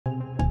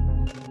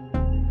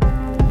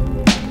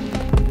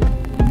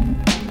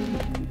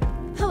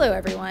Hello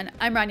everyone,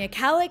 I'm Rania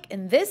Khalek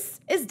and this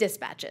is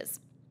Dispatches.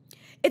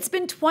 It's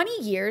been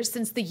 20 years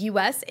since the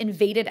US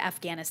invaded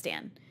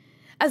Afghanistan.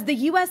 As the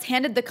US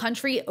handed the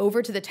country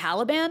over to the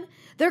Taliban,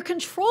 their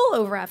control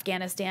over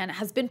Afghanistan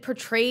has been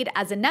portrayed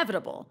as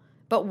inevitable.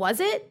 But was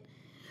it?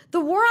 The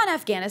war on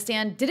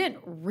Afghanistan didn't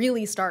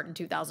really start in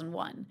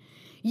 2001.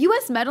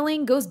 US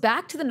meddling goes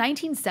back to the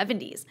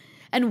 1970s,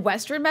 and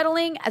Western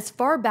meddling as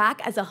far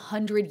back as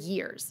 100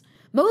 years.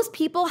 Most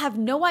people have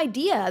no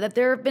idea that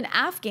there have been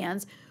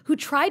Afghans who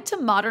tried to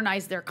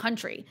modernize their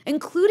country,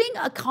 including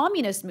a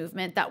communist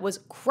movement that was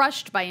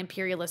crushed by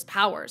imperialist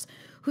powers,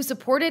 who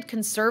supported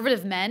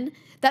conservative men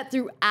that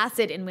threw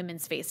acid in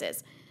women's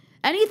faces.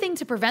 Anything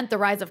to prevent the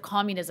rise of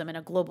communism in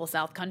a global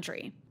South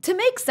country. To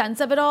make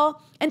sense of it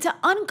all, and to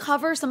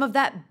uncover some of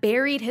that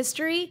buried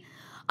history,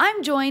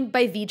 I'm joined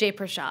by Vijay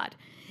Prashad,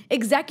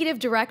 Executive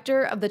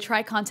Director of the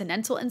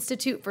Tricontinental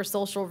Institute for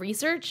Social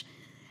Research,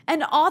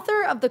 and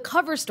author of the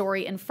cover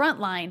story in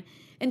Frontline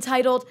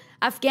entitled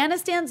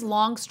Afghanistan's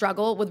Long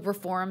Struggle with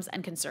Reforms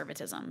and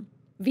Conservatism.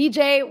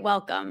 Vijay,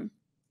 welcome.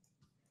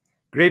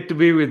 Great to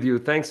be with you.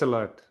 Thanks a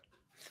lot.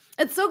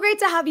 It's so great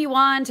to have you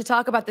on to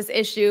talk about this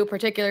issue,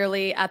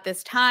 particularly at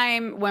this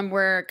time when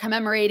we're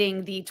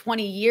commemorating the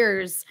 20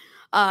 years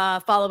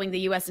following the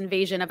U.S.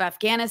 invasion of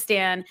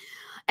Afghanistan.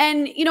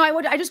 And, you know,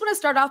 I just want to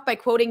start off by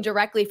quoting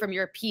directly from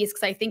your piece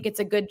because I think it's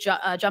a good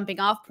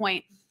jumping off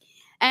point.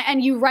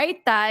 And you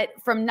write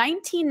that from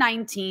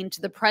 1919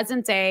 to the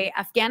present day,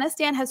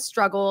 Afghanistan has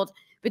struggled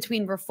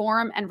between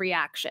reform and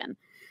reaction,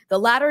 the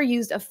latter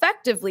used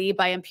effectively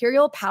by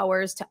imperial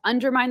powers to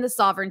undermine the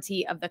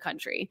sovereignty of the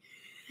country.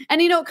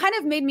 And, you know, it kind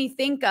of made me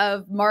think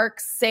of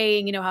Marx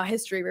saying, you know, how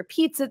history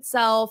repeats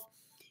itself,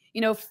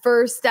 you know,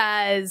 first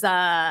as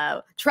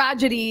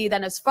tragedy,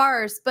 then as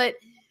farce. But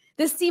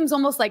this seems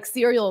almost like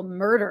serial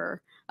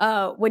murder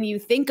when you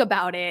think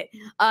about it,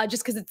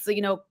 just because it's,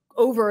 you know,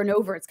 over and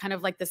over. It's kind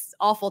of like this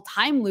awful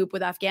time loop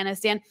with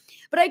Afghanistan.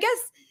 But I guess,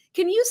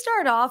 can you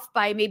start off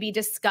by maybe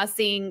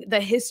discussing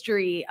the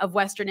history of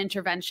Western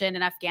intervention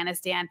in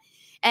Afghanistan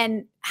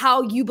and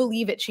how you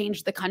believe it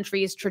changed the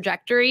country's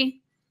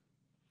trajectory?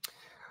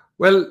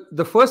 Well,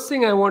 the first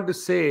thing I want to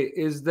say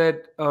is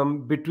that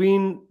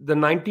between the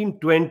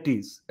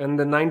 1920s and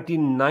the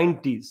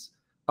 1990s,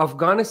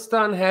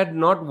 Afghanistan had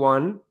not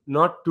one,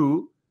 not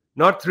two,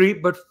 not three,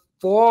 but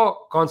four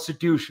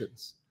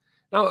constitutions.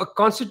 Now, a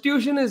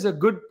constitution is a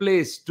good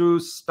place to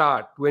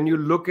start when you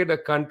look at a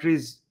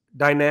country's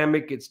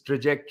dynamic, its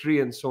trajectory,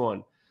 and so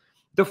on.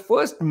 The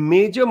first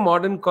major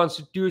modern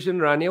constitution,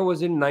 Rania,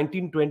 was in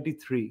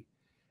 1923.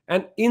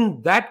 And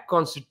in that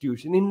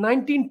constitution, in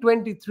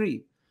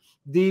 1923,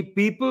 the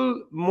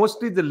people,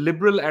 mostly the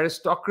liberal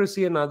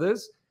aristocracy and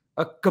others,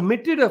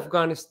 committed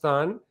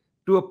Afghanistan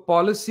to a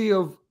policy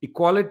of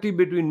equality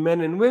between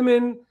men and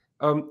women,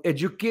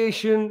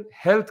 education,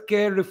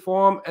 healthcare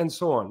reform, and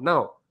so on.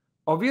 Now,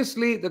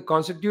 obviously, the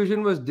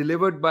constitution was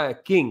delivered by a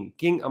king,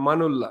 King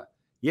Amanullah.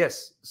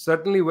 Yes,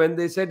 certainly when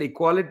they said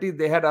equality,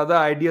 they had other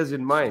ideas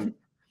in mind.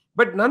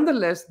 But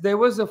nonetheless, there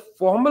was a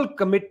formal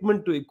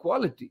commitment to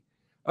equality.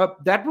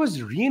 That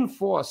was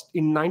reinforced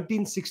in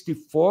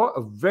 1964,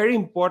 a very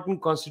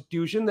important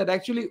constitution that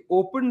actually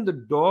opened the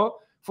door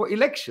for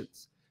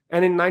elections.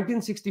 And in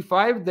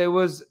 1965, there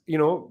was, you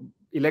know,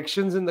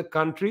 elections in the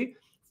country.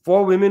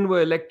 4 women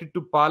were elected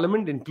to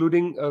parliament,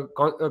 including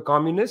a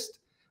communist.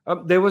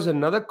 There was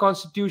another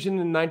constitution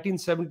in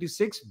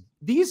 1976.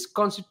 These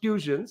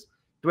constitutions,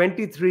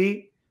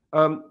 23,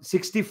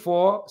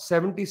 64,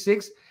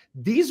 76,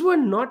 these were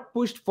not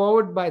pushed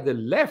forward by the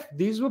left.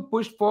 These were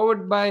pushed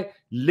forward by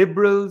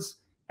liberals,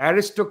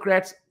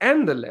 aristocrats,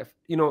 and the left,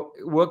 you know,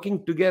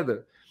 working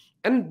together.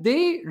 And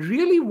they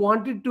really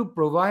wanted to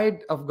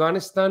provide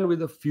Afghanistan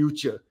with a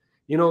future.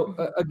 You know,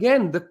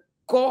 again, the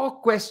core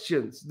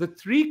questions, the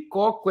 3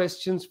 core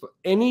questions for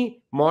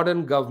any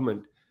modern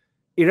government: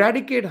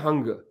 eradicate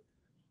hunger,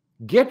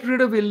 get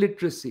rid of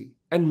illiteracy,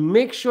 and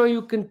make sure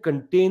you can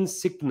contain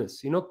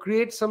sickness, you know,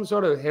 create some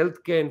sort of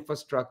healthcare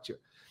infrastructure.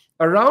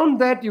 Around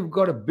that, you've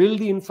got to build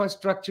the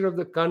infrastructure of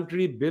the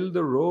country, build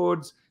the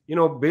roads, you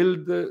know,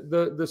 build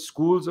the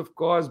schools, of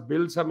course,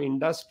 build some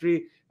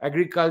industry,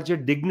 agriculture,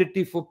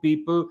 dignity for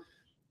people.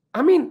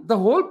 I mean, the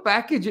whole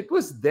package, it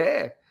was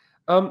there.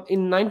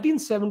 In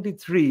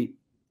 1973,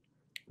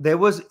 there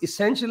was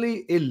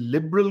essentially a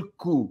liberal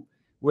coup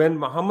when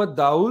Muhammad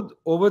Dawood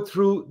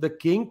overthrew the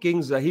king,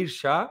 King Zahir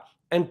Shah,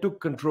 and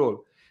took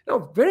control.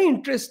 Now, very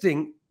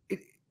interesting,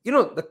 you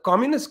know, the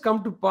communists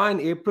come to power in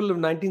April of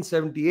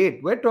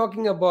 1978. We're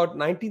talking about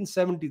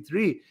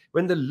 1973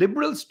 when the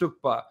liberals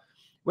took power.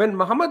 When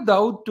Muhammad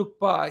Dawood took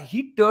power,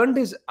 he turned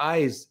his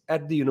eyes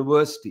at the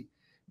university,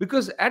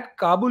 because at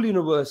Kabul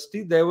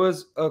University, there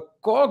was a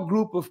core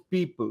group of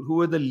people who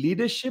were the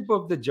leadership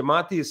of the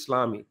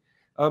Jamaat-e-Islami.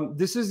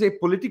 This is a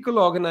political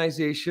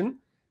organization,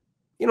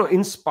 you know,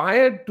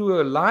 inspired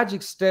to a large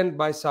extent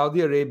by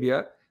Saudi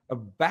Arabia,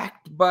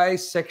 backed by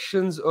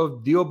sections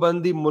of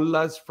Deobandi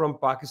mullahs from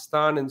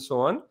Pakistan and so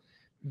on.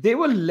 They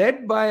were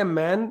led by a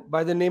man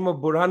by the name of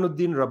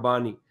Burhanuddin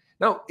Rabbani.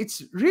 Now,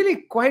 it's really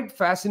quite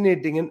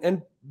fascinating.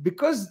 And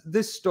because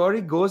this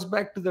story goes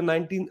back to the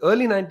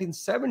early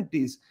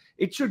 1970s,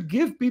 it should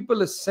give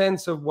people a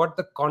sense of what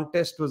the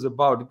contest was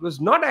about. It was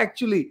not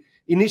actually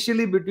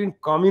initially between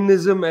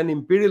communism and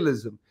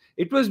imperialism.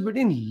 It was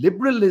between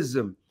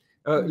liberalism,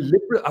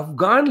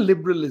 Afghan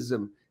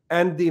liberalism,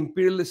 and the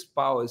imperialist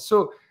powers.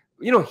 So,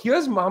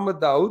 here's Muhammad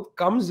Dawood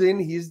comes in,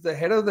 he's the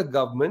head of the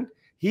government.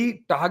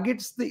 He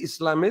targets the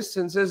Islamists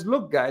and says,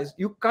 look, guys,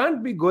 you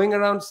can't be going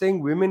around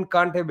saying women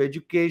can't have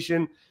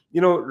education.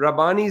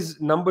 Rabbani's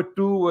number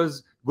 2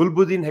 was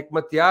Gulbuddin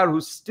Hekmatyar,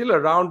 who's still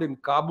around in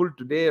Kabul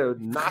today, a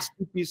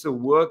nasty piece of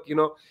work.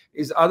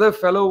 His other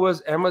fellow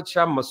was Ahmad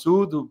Shah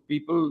Massoud, who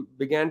people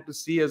began to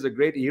see as a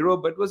great hero,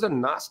 but was a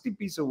nasty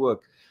piece of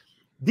work.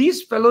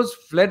 These fellows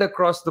fled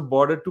across the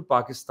border to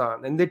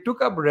Pakistan, and they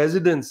took up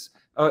residence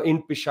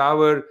in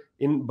Peshawar,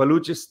 in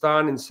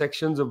Baluchistan, in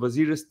sections of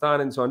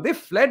Waziristan, and so on. They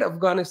fled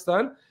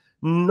Afghanistan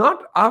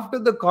not after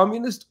the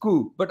communist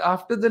coup, but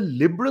after the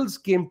liberals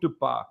came to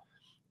power.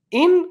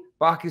 In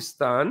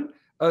Pakistan,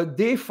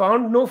 they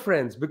found no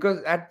friends,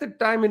 because at the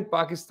time in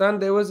Pakistan,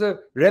 there was a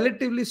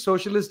relatively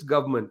socialist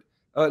government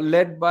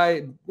led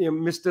by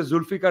Mr.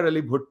 Zulfikar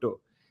Ali Bhutto.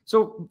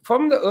 So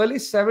from the early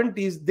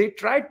 70s, they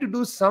tried to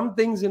do some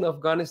things in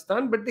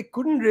Afghanistan, but they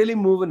couldn't really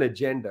move an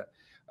agenda.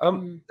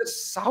 The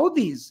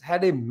Saudis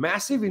had a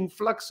massive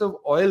influx of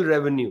oil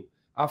revenue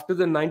after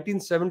the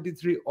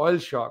 1973 oil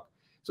shock.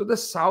 So the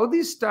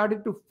Saudis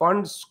started to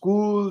fund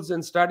schools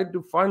and started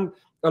to fund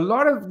a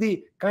lot of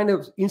the kind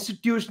of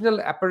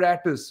institutional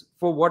apparatus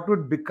for what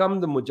would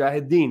become the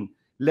Mujahideen,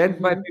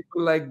 led by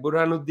people like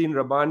Burhanuddin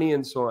Rabbani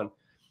and so on.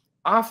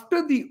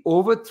 After the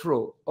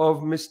overthrow of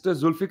Mr.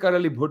 Zulfikar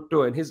Ali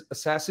Bhutto and his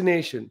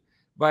assassination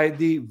by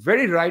the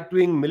very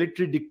right-wing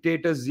military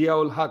dictator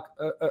Zia-ul Haq,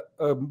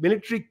 a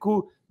military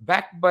coup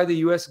backed by the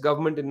US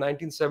government in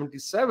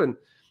 1977,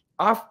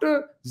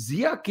 after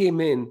Zia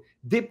came in,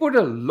 they put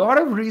a lot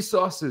of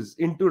resources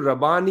into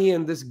Rabbani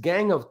and this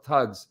gang of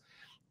thugs.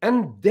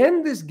 And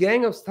then this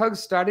gang of thugs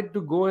started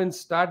to go and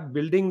start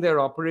building their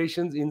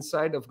operations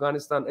inside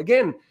Afghanistan.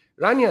 Again,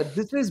 Rania,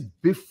 this is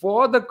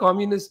before the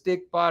communists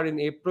take power in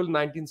April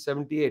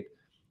 1978.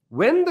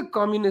 When the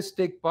communists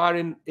take power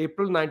in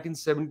April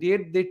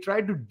 1978, they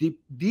try to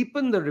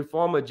deepen the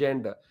reform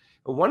agenda.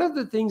 One of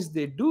the things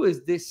they do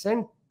is they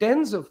send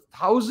tens of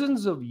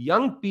thousands of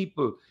young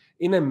people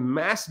in a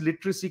mass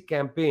literacy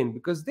campaign,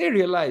 because they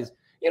realize,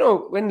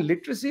 when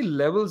literacy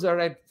levels are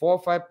at 4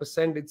 or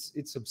 5%,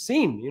 it's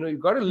obscene.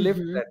 You've got to lift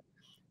that.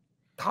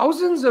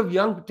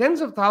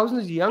 Tens of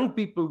thousands of young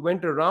people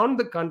went around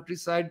the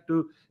countryside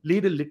to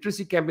lead a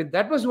literacy campaign.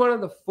 That was one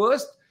of the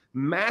first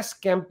mass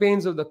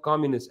campaigns of the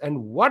communists.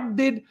 And what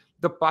did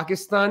the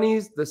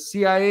Pakistanis, the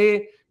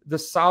CIA, the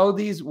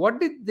Saudis, what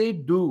did they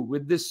do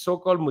with this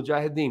so-called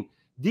Mujahideen?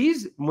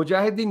 These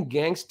Mujahideen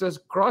gangsters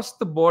crossed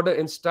the border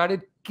and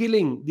started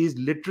killing these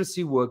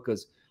literacy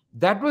workers.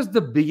 That was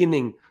the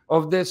beginning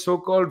of their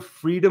so-called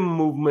freedom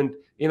movement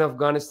in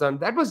Afghanistan.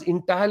 That was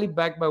entirely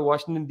backed by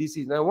Washington,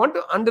 D.C. And I want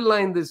to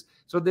underline this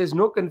so there's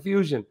no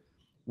confusion.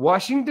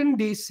 Washington,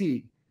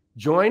 D.C.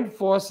 joined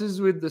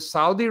forces with the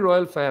Saudi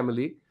royal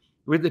family,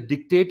 with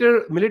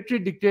the military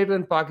dictator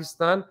in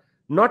Pakistan,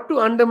 not to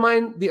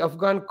undermine the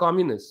Afghan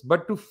communists,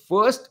 but to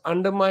first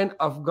undermine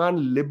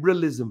Afghan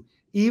liberalism.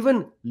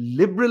 Even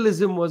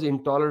liberalism was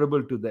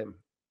intolerable to them.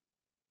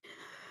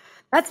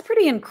 That's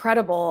pretty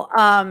incredible.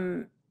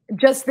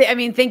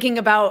 Thinking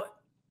about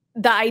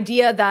the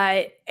idea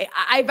that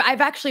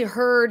I've actually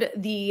heard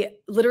the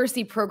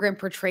literacy program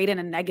portrayed in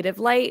a negative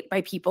light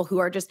by people who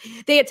are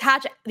they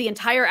attach the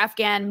entire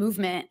Afghan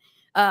movement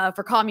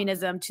for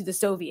communism to the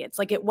Soviets.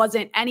 Like, it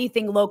wasn't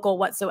anything local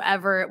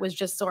whatsoever. It was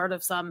just sort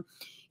of some,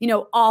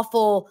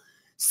 awful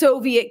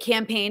Soviet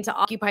campaign to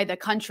occupy the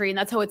country. And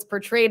that's how it's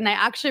portrayed. And I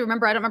actually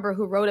remember, I don't remember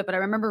who wrote it, but I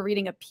remember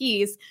reading a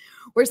piece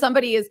where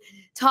somebody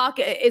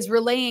is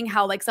relaying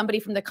how, like, somebody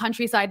from the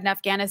countryside in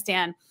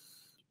Afghanistan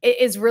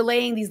is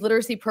relaying these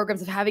literacy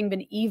programs of having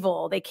been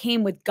evil. They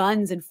came with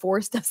guns and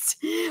forced us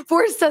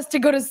to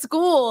go to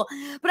school.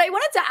 But I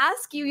wanted to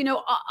ask you,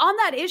 on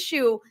that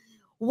issue,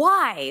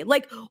 why?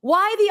 Like,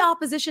 why the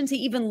opposition to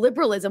even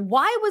liberalism?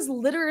 Why was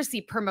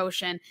literacy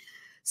promotion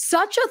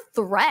such a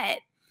threat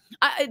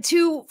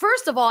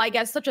first of all, I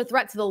guess, such a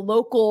threat to the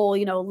local,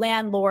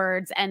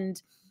 landlords and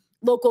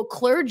local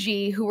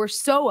clergy who were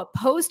so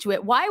opposed to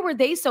it? Why were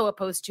they so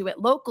opposed to it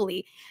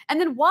locally? And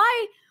then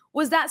why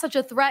was that such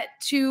a threat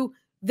to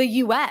the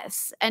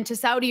US and to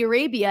Saudi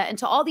Arabia and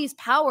to all these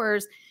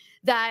powers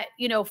that,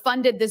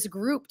 funded this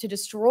group to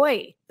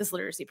destroy this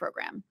literacy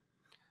program?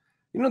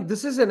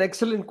 This is an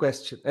excellent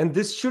question. And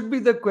this should be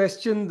the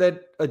question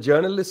that a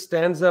journalist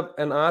stands up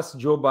and asks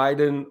Joe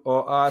Biden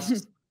or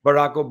asks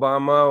Barack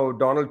Obama or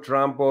Donald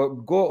Trump, or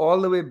go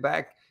all the way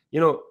back,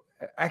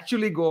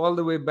 actually go all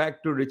the way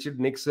back to Richard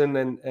Nixon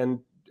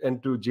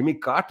and to Jimmy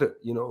Carter,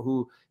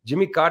 who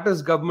Jimmy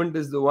Carter's government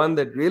is the one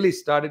that really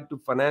started to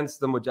finance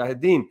the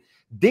Mujahideen.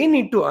 They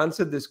need to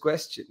answer this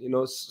question.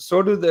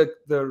 So do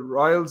the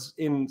royals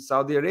in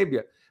Saudi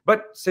Arabia.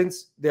 But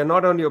since they're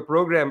not on your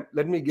program,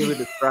 let me give it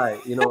a try.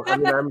 I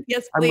mean,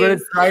 Yes, I'm going to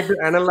please. try to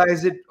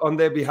analyze it on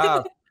their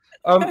behalf.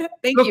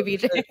 Thank Look, you,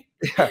 Vijay.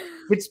 yeah,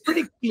 it's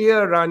pretty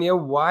clear, Rania,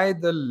 why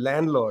the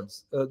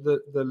landlords,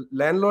 the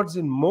landlords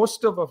in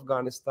most of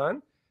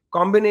Afghanistan,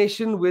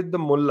 combination with the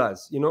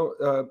mullahs,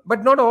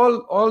 but not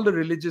all the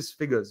religious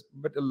figures,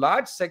 but a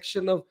large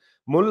section of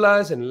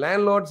mullahs and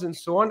landlords and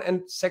so on,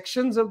 and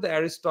sections of the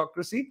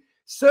aristocracy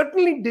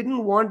certainly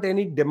didn't want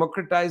any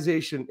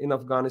democratization in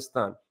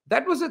Afghanistan.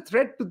 That was a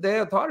threat to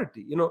their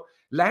authority.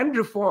 Land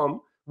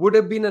reform would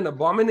have been an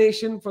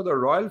abomination for the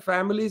royal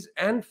families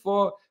and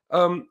for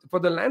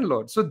the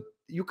landlords. So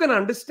you can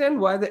understand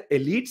why the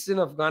elites in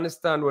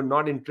Afghanistan were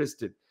not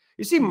interested.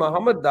 You see,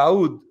 Muhammad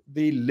Dawood,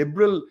 the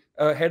liberal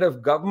head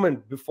of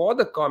government before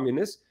the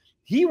communists,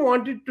 he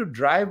wanted to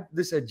drive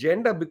this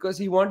agenda because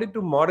he wanted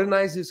to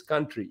modernize his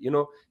country.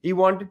 He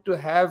wanted to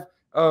have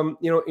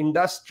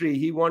industry.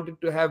 He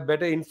wanted to have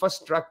better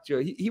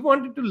infrastructure. He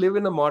wanted to live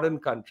in a modern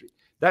country.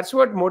 That's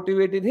what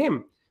motivated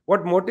him.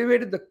 What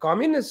motivated the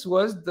communists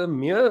was the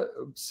mere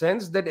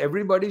sense that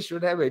everybody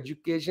should have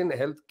education,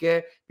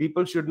 healthcare,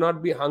 people should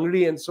not be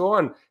hungry, and so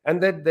on,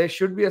 and that there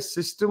should be a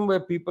system where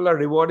people are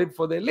rewarded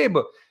for their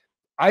labor.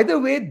 Either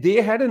way,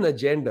 they had an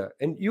agenda,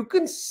 and you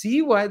can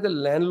see why the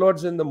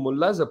landlords and the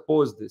mullahs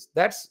opposed this.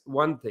 That's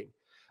one thing.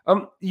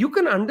 You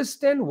can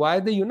understand why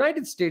the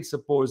United States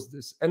opposed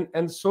this,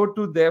 and so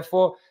too,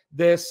 therefore,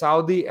 their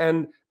Saudi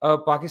and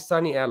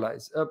Pakistani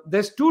allies.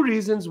 There's two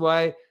reasons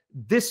why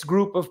this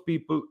group of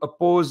people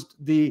opposed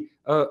the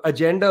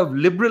agenda of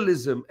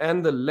liberalism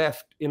and the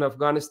left in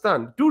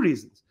Afghanistan. Two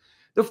reasons.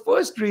 The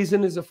first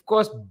reason is, of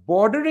course,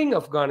 bordering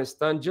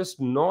Afghanistan just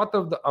north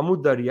of the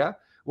Amu Darya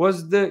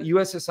was the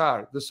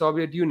USSR, the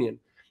Soviet Union.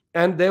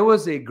 And there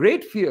was a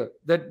great fear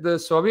that the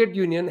Soviet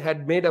Union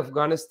had made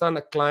Afghanistan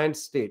a client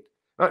state.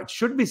 Now, it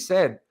should be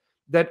said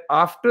that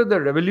after the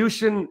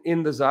revolution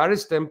in the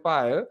Tsarist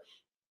Empire,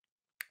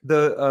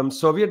 the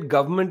Soviet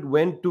government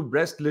went to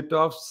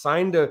Brest-Litov,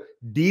 signed a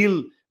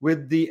deal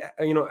with the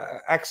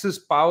Axis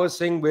power,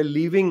 saying we're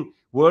leaving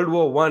World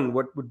War One,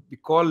 what would be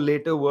called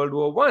later World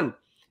War One.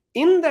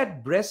 In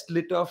that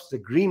Brest-Litovsk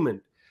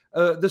agreement,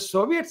 the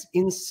Soviets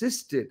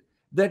insisted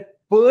that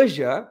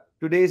Persia,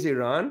 today's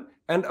Iran,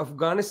 and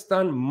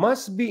Afghanistan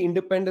must be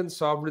independent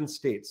sovereign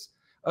states.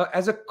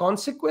 As a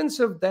consequence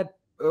of that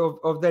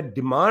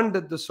demand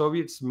that the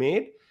Soviets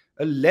made,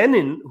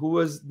 Lenin, who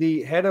was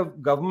the head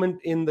of government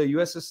in the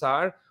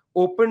USSR,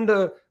 opened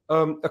a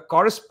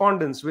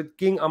correspondence with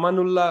King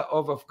Amanullah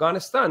of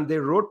Afghanistan. They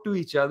wrote to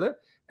each other,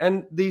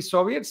 and the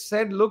Soviets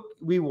said, look,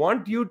 we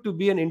want you to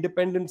be an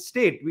independent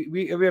state.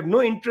 We have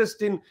no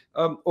interest in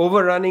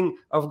overrunning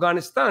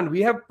Afghanistan.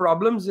 We have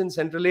problems in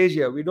Central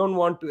Asia. We don't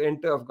want to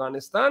enter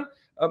Afghanistan,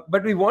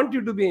 but we want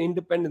you to be an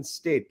independent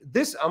state.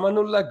 This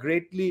Amanullah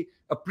greatly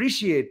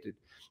appreciated.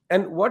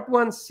 And what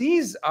one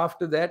sees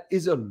after that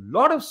is a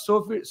lot of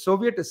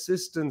Soviet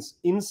assistance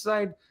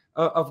inside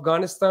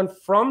Afghanistan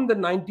from the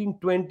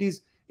 1920s,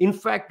 in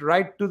fact,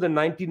 right to the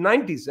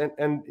 1990s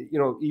and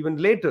even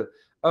later.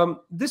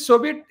 This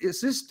Soviet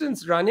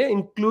assistance, Rania,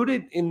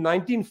 included in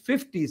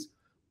 1950s,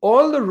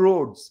 all the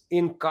roads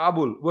in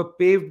Kabul were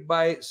paved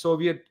by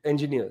Soviet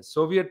engineers.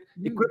 Soviet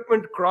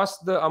equipment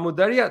crossed the Amu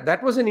Darya.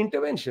 That was an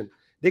intervention.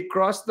 They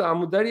crossed the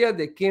Amu Darya,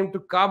 they came to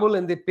Kabul,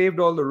 and they paved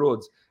all the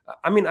roads.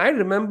 I mean, I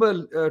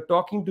remember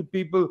talking to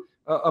people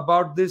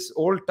about this,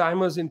 old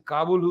timers in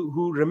Kabul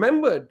who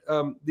remembered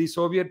the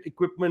Soviet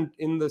equipment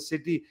in the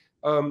city,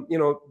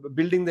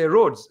 building their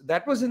roads.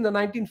 That was in the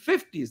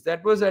 1950s.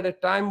 That was at a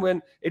time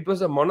when it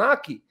was a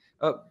monarchy.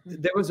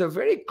 There was a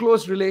very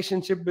close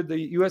relationship with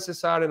the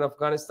USSR and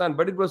Afghanistan,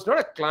 but it was not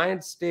a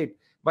client state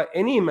by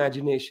any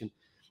imagination.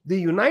 The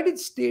United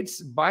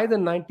States, by the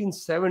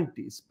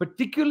 1970s,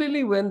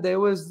 particularly when there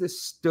was this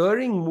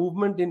stirring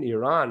movement in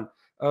Iran,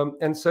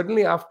 and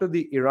certainly after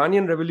the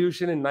Iranian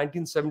Revolution in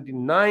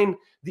 1979,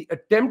 the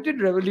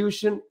attempted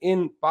revolution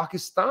in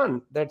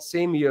Pakistan that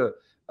same year,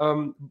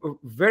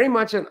 very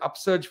much an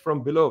upsurge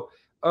from below.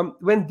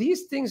 When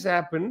these things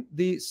happened,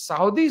 the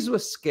Saudis were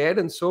scared,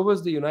 and so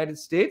was the United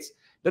States,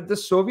 that the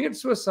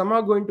Soviets were somehow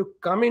going to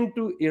come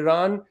into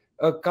Iran,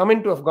 come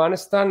into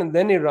Afghanistan and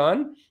then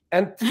Iran,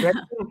 and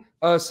threaten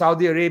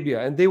Saudi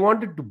Arabia, and they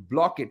wanted to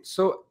block it.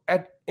 So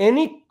at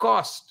any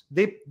cost,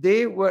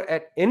 they were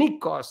at any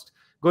cost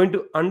going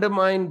to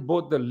undermine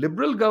both the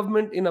liberal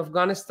government in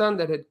Afghanistan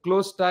that had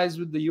close ties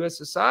with the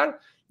USSR,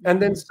 and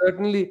then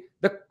certainly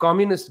the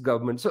communist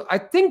government. So I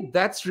think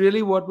that's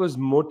really what was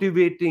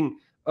motivating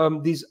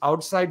these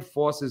outside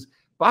forces.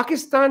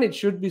 Pakistan, it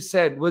should be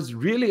said, was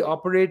really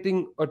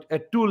operating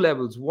at two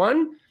levels.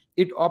 One,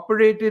 it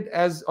operated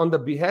as on the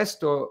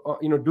behest or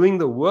doing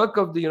the work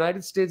of the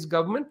United States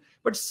government.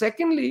 But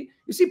secondly,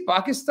 you see,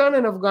 Pakistan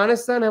and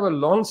Afghanistan have a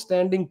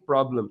long-standing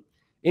problem.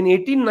 In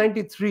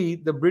 1893,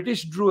 the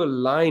British drew a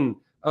line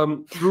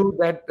through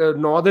that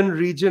northern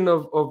region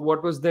of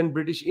what was then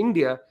British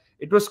India.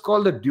 It was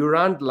called the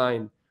Durand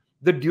Line.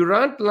 The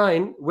Durand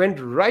Line went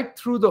right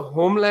through the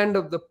homeland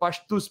of the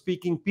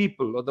Pashto-speaking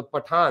people, or the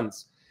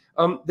Pathans.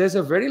 There's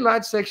a very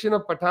large section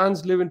of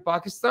Pathans live in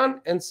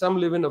Pakistan and some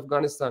live in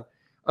Afghanistan.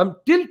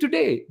 Till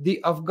today,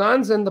 the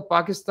Afghans and the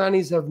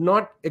Pakistanis have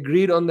not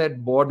agreed on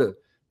that border.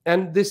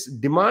 And this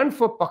demand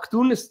for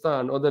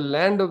Pakhtunistan, or the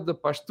land of the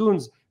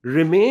Pashtuns,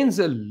 remains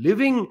a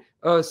living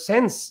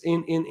sense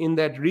in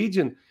that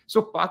region.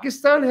 So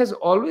Pakistan has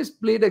always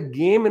played a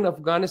game in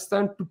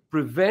Afghanistan to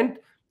prevent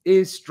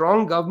a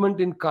strong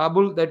government in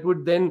Kabul that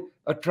would then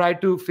try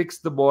to fix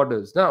the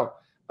borders. Now,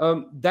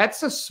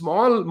 that's a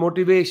small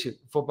motivation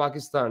for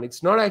Pakistan.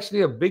 It's not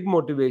actually a big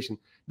motivation.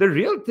 The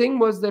real thing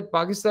was that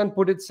Pakistan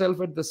put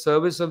itself at the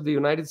service of the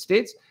United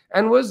States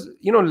and was,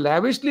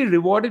 lavishly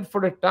rewarded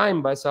for a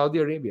time by Saudi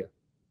Arabia.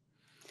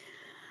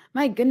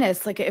 My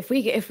goodness, like if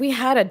we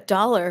had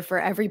 $1 for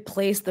every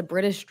place the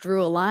British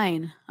drew a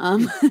line,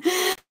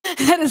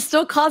 that is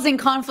still causing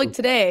conflict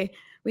today,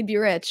 we'd be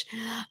rich.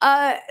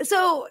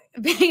 So,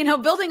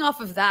 building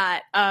off of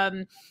that,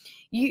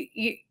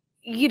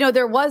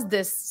 there was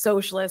this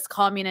socialist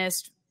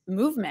communist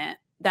movement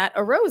that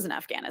arose in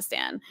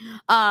Afghanistan,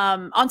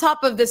 on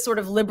top of this sort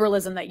of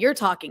liberalism that you're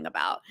talking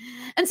about.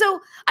 And so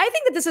I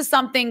think that this is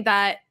something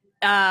that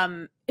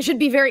should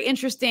be very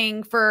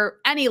interesting for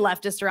any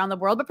leftist around the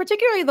world, but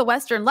particularly the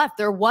Western left.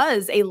 There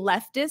was a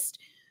leftist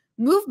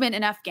movement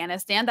in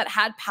Afghanistan that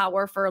had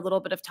power for a little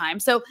bit of time.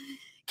 So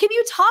can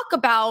you talk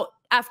about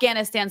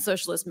Afghanistan's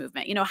socialist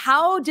movement?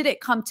 How did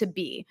it come to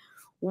be?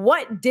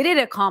 What did it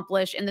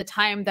accomplish in the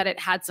time that it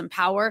had some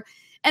power?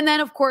 And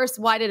then, of course,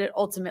 why did it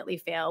ultimately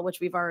fail,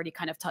 which we've already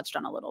kind of touched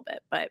on a little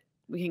bit, but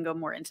we can go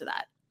more into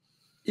that.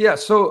 Yeah,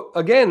 so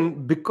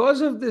again,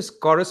 because of this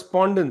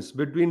correspondence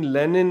between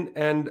Lenin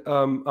and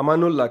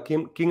Amanullah,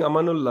 King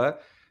Amanullah,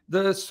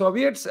 the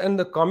Soviets and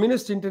the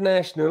Communist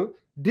International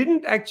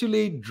didn't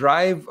actually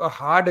drive a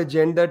hard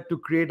agenda to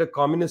create a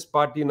communist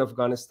party in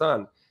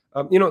Afghanistan.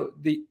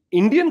 The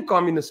Indian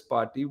Communist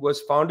Party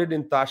was founded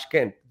in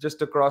Tashkent,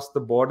 just across the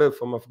border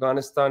from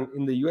Afghanistan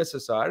in the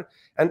USSR,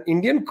 and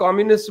Indian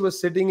communists were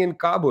sitting in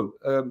Kabul.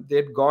 They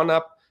had gone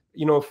up,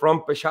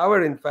 from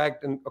Peshawar, in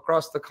fact, and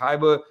across the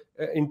Khyber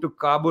into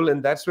Kabul,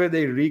 and that's where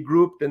they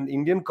regrouped, and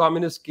Indian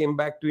communists came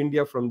back to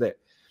India from there.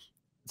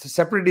 It's a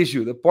separate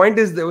issue. The point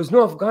is, there was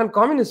no Afghan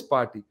Communist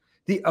Party.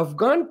 The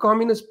Afghan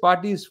Communist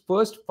Party is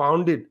first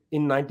founded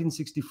in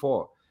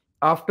 1964.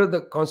 After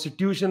the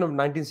Constitution of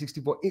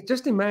 1964.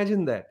 Just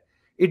imagine that.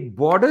 It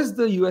borders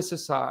the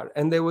USSR,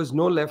 and there was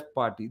no left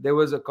party. There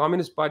was a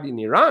communist party in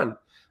Iran,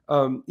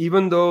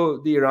 even though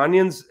the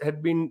Iranians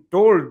had been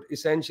told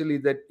essentially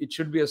that it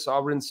should be a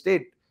sovereign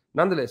state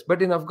nonetheless.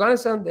 But in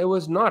Afghanistan, there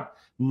was not.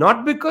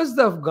 Not because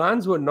the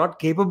Afghans were not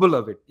capable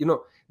of it.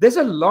 There's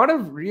a lot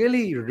of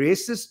really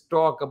racist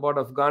talk about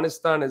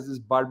Afghanistan as this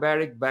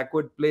barbaric,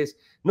 backward place.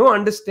 No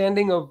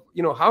understanding of,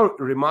 how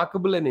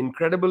remarkable and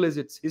incredible is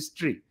its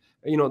history.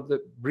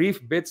 The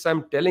brief bits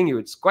I'm telling you,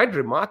 it's quite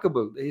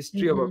remarkable, the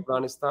history of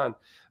Afghanistan.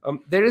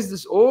 There is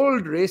this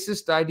old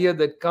racist idea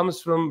that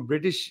comes from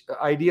British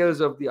ideas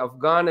of the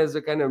Afghan as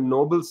a kind of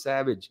noble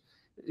savage.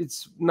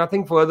 It's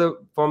nothing further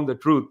from the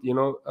truth,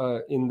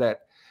 in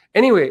that.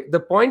 Anyway, the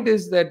point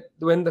is that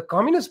when the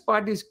Communist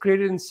Party is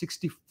created in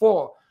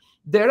 1964,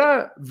 there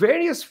are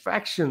various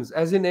factions,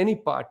 as in any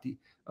party.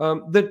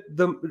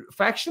 The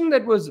faction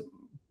that was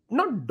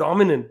not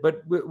dominant,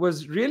 but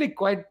was really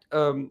quite,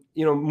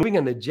 moving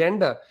an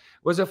agenda,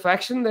 was a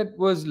faction that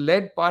was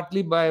led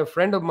partly by a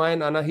friend of mine,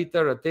 Anahita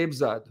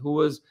Ratebzad, who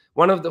was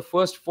one of the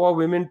first 4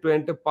 women to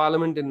enter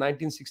parliament in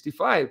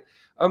 1965.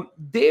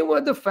 They were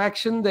the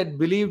faction that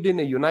believed in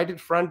a united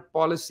front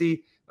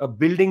policy,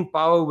 building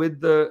power with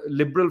the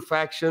liberal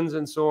factions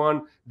and so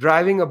on,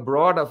 driving a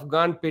broad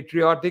Afghan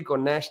patriotic or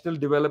national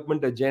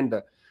development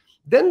agenda.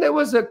 Then there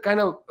was a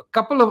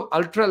couple of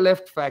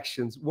ultra-left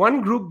factions.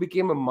 One group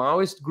became a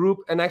Maoist group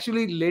and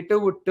actually later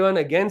would turn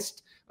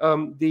against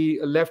the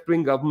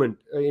left-wing government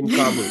in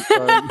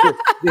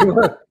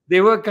Kabul.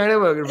 They were kind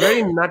of a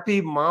very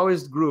nutty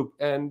Maoist group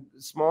and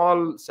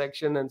small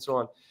section and so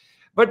on.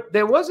 But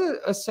there was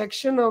a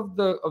section of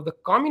the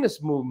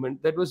communist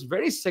movement that was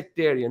very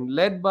sectarian,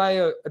 led by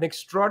an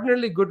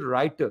extraordinarily good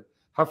writer,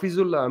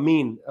 Hafizullah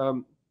Amin.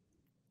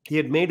 He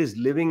had made his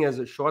living as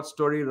a short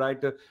story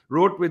writer,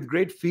 wrote with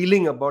great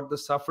feeling about the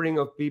suffering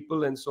of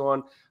people and so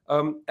on.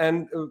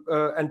 And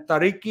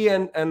Tariqi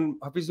and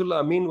Hafizullah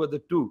Amin were the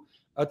two.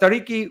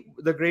 Tariqi,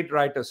 the great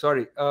writer,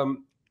 sorry.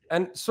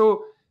 And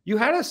so you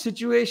had a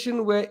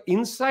situation where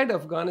inside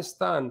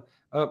Afghanistan,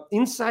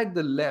 inside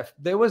the left,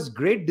 there was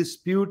great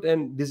dispute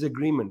and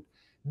disagreement.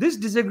 This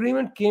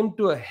disagreement came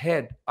to a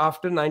head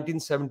after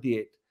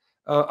 1978.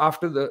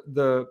 After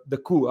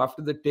the coup,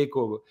 after the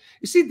takeover.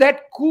 You see,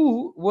 that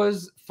coup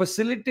was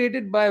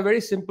facilitated by a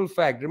very simple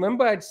fact.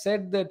 Remember, I'd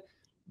said that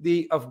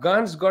the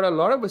Afghans got a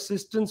lot of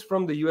assistance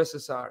from the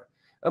USSR.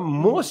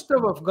 Most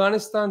of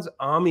Afghanistan's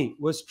army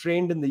was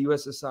trained in the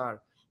USSR.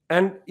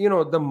 And,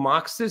 the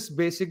Marxists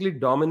basically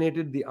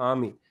dominated the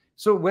army.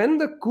 So when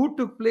the coup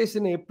took place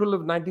in April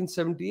of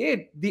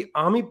 1978, the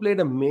army played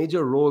a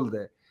major role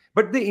there.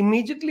 But they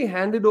immediately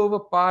handed over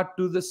power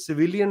to the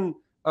civilian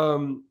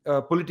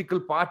political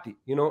party,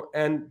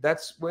 and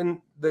that's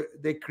when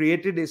they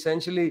created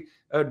essentially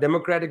a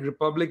democratic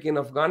republic in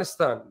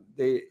Afghanistan.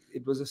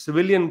 It was a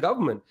civilian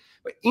government.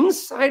 But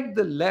inside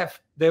the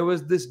left, there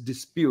was this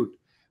dispute.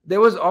 There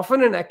was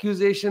often an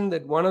accusation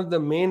that one of the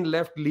main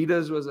left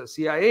leaders was a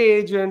CIA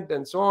agent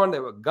and so on.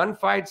 There were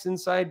gunfights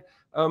inside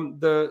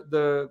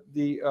the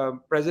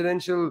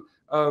presidential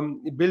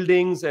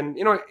buildings, and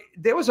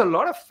there was a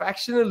lot of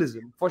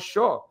factionalism for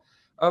sure.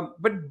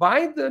 But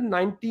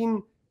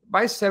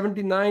by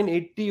 79,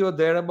 80 or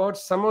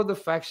thereabouts, some of the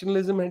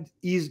factionalism had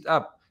eased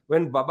up.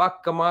 When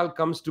Babak Kamal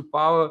comes to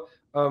power,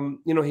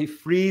 he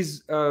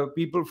frees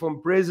people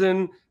from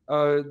prison.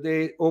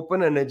 They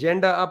open an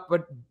agenda up,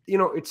 but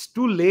it's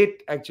too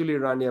late actually,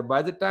 Rania.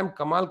 By the time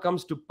Kamal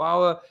comes to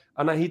power,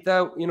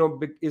 Anahita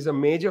is a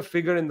major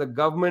figure in the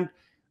government.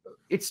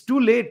 It's too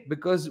late,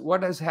 because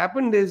what has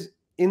happened is,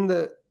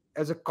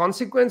 as a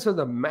consequence of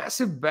the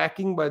massive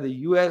backing by the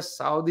US,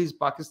 Saudis,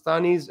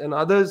 Pakistanis and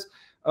others,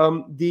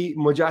 the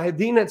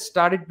Mujahideen had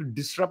started to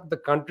disrupt the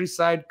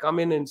countryside, come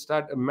in and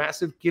start a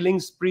massive killing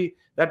spree.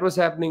 That was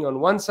happening on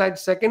one side.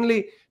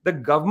 Secondly, the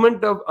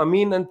government of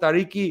Amin and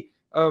Tariqi,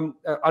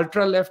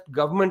 ultra-left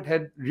government,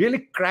 had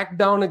really cracked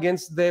down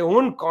against their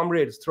own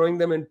comrades, throwing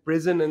them in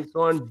prison and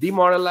so on,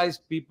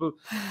 demoralized people.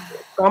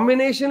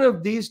 Combination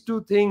of these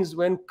two things,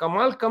 when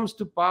Kamal comes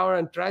to power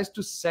and tries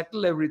to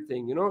settle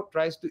everything,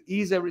 tries to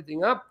ease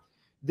everything up,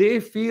 they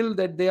feel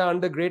that they are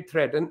under great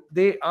threat, and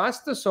they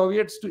ask the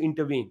Soviets to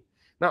intervene.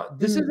 Now,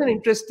 this is an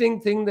interesting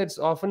thing that's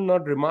often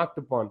not remarked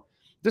upon.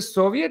 The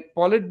Soviet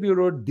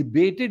Politburo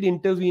debated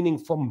intervening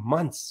for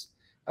months.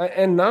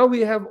 And now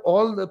we have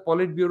all the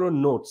Politburo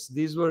notes.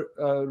 These were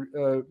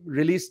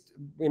released,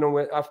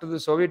 after the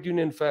Soviet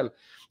Union fell.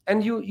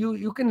 And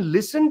you can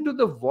listen to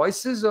the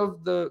voices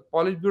of the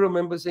Politburo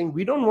members saying,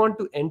 we don't want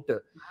to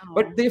enter. Wow.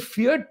 But they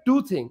feared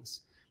two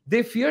things.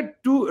 They feared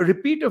a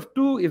repeat of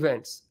two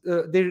events.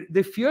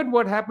 They feared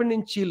what happened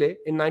in Chile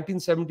in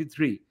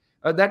 1973.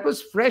 That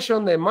was fresh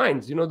on their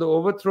minds. The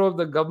overthrow of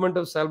the government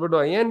of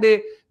Salvador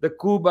Allende, the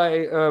coup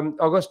by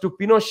Augusto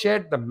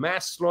Pinochet, the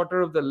mass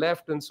slaughter of the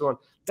left, and so on.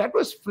 That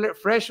was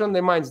fresh on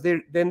their minds.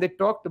 Then they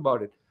talked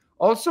about it.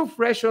 Also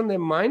fresh on their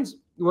minds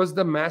was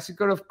the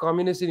massacre of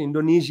communists in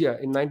Indonesia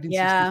in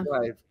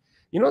 1965.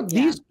 Yeah.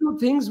 These two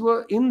things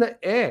were in the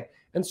air.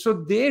 And so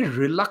they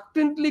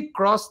reluctantly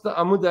crossed the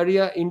Amu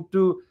Darya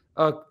into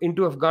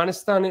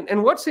Afghanistan.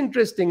 And what's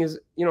interesting is,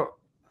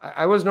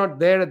 I was not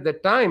there at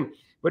that time,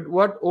 but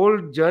what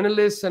old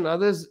journalists and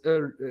others,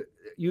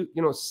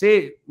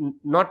 say,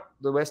 not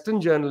the Western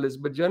journalists,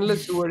 but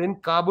journalists who were in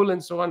Kabul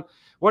and so on,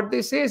 what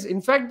they say is,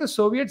 in fact, the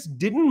Soviets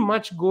didn't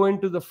much go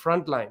into the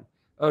front line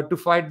to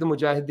fight the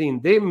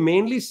Mujahideen. They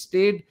mainly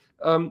stayed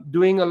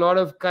doing a lot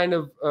of kind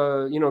of,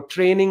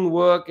 training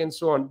work and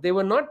so on. They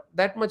were not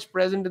that much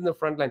present in the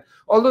front line,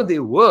 although they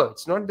were.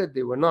 It's not that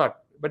they were not,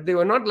 but they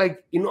were not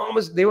like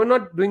enormous. They were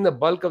not doing the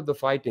bulk of the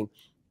fighting.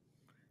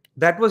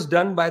 That was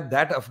done by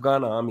that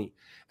Afghan army.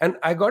 And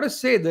I got to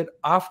say that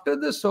after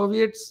the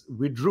Soviets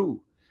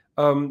withdrew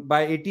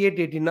by 88,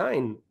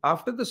 89,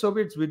 after the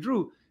Soviets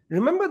withdrew,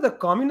 remember the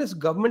communist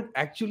government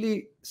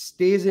actually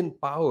stays in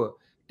power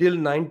till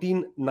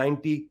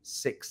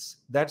 1996.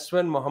 That's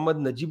when Muhammad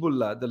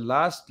Najibullah, the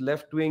last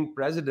left-wing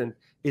president,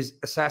 is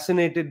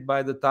assassinated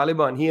by the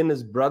Taliban. He and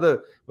his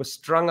brother were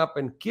strung up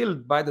and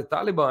killed by the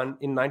Taliban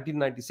in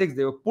 1996.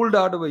 They were pulled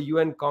out of a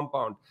UN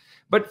compound.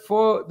 But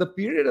for the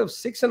period of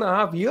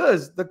 6.5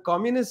 years, the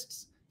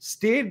communists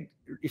stayed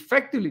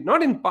effectively,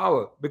 not in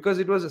power, because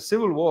it was a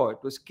civil war, it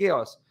was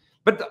chaos.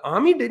 But the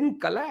army didn't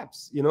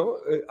collapse,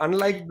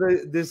 unlike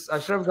this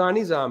Ashraf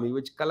Ghani's army,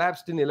 which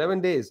collapsed in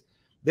 11 days.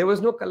 There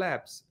was no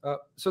collapse.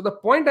 So the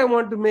point I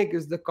want to make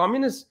is the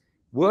communists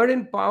were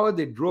in power.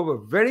 They drove a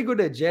very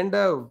good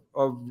agenda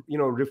of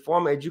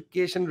reform,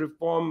 education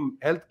reform,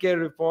 healthcare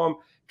reform,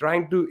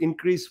 trying to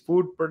increase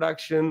food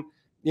production.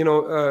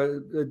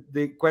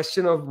 The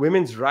question of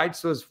women's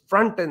rights was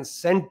front and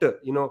center.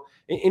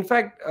 In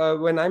fact,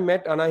 when I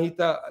met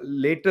Anahita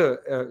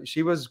later,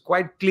 she was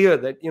quite clear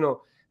that,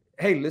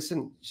 hey,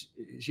 listen,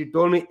 she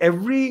told me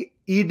every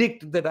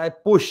edict that I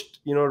pushed,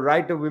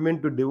 right of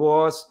women to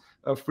divorce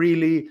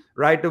freely,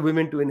 right of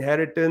women to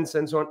inheritance,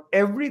 and so on.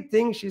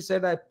 Everything, she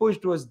said, I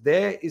pushed was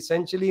there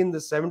essentially in the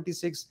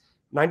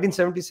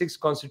 1976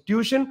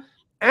 Constitution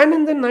and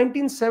in the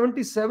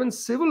 1977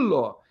 civil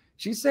law.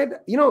 She said,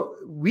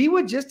 we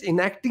were just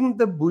enacting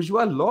the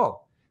bourgeois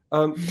law.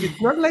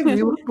 It's not like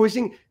we were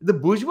pushing. The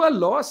bourgeois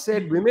law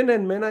said women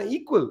and men are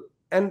equal,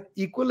 and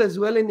equal as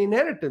well in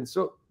inheritance.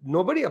 So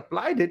nobody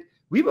applied it.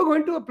 We were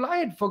going to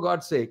apply it, for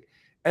God's sake.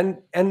 And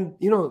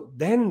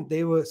then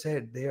they were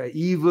said they are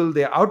evil.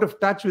 They are out of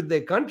touch with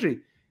their country.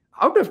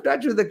 Out of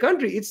touch with the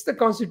country. It's the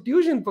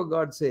Constitution, for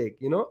God's sake.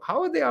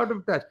 How are they out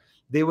of touch?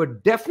 They were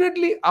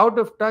definitely out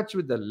of touch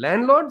with the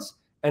landlords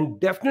and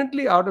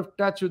definitely out of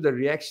touch with the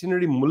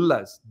reactionary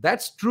mullahs.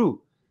 That's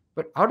true.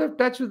 But out of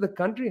touch with the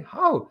country,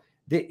 how?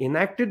 They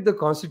enacted the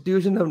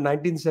Constitution of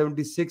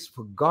 1976,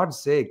 for God's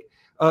sake.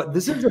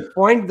 This is a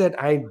point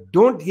that I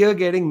don't hear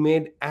getting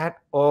made at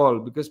all,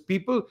 because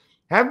people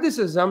have this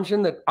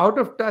assumption that out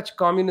of touch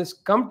communists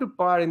come to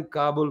power in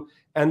Kabul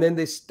and then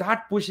they start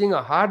pushing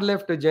a hard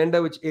left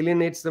agenda which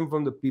alienates them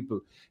from the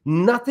people.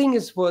 Nothing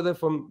is further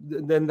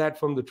than that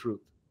from the truth.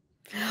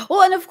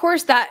 Well, and of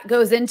course that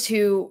goes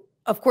into,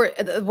 of course,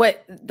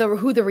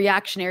 who the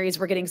reactionaries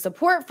were getting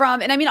support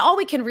from. And I mean, all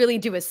we can really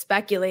do is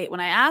speculate when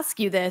I ask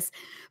you this,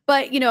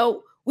 but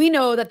we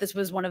know that this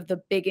was one of the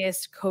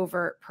biggest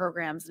covert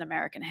programs in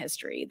American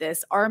history,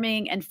 this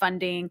arming and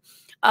funding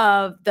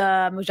of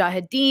the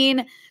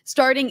Mujahideen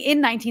starting in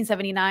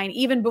 1979,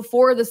 even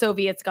before the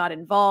Soviets got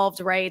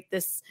involved, right?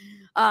 This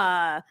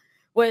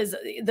was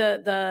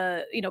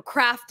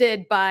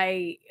crafted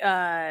by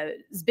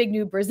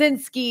Zbigniew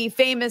Brzezinski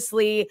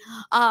famously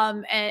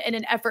in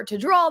an effort to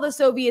draw the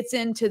Soviets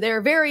into their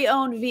very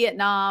own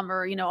Vietnam,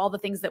 or all the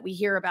things that we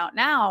hear about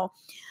now.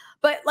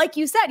 But like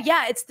you said,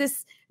 yeah, it's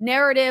this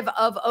narrative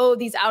of, oh,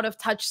 these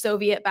out-of-touch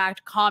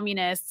Soviet-backed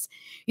communists,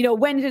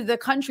 went into the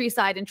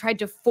countryside and tried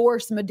to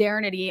force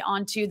modernity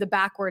onto the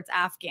backwards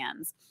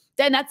Afghans.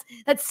 Then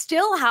that's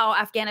still how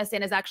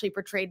Afghanistan is actually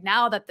portrayed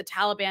now, that the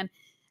Taliban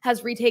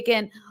has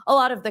retaken a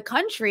lot of the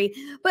country.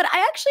 But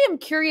I actually am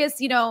curious,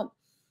 at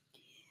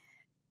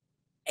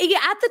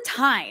the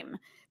time,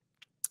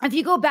 if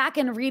you go back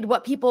and read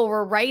what people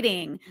were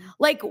writing,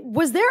 like,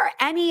 was there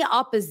any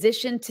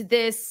opposition to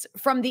this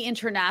from the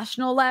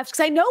international left?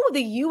 Because I know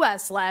the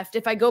US left,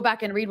 if I go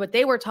back and read what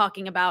they were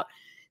talking about,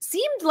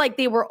 seemed like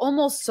they were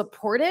almost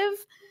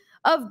supportive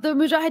of the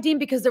Mujahideen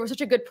because there was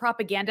such a good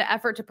propaganda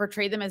effort to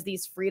portray them as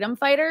these freedom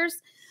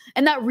fighters.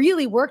 And that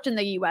really worked in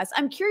the US.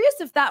 I'm curious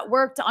if that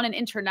worked on an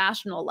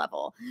international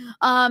level.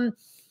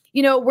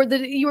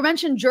 You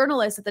mentioned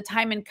journalists at the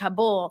time in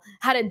Kabul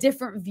had a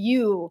different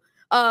view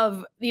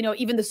of,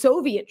 even the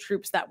Soviet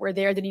troops that were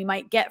there than you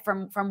might get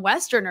from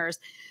Westerners.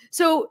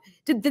 So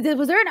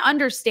was there an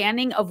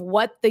understanding of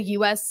what the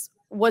US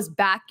was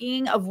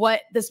backing, of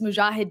what this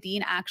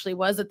Mujahideen actually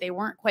was, that they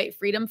weren't quite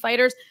freedom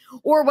fighters?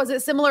 Or was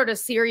it similar to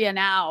Syria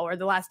now, or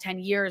the last 10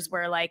 years,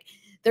 where like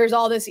there's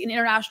all this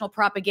international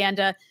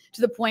propaganda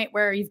to the point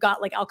where you've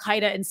got like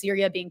Al-Qaeda in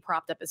Syria being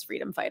propped up as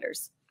freedom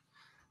fighters?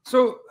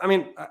 So, I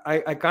mean,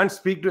 I can't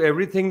speak to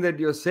everything that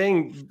you're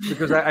saying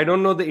because I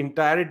don't know the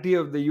entirety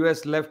of the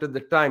US left at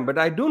the time, but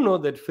I do know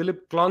that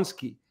Philip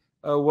Klonsky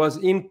was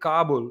in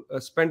Kabul,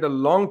 spent a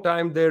long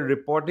time there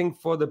reporting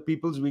for the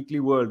People's Weekly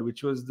World,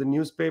 which was the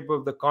newspaper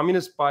of the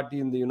Communist Party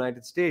in the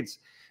United States.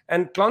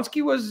 And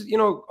Klonsky was,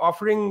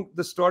 offering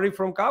the story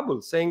from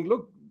Kabul, saying,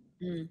 look,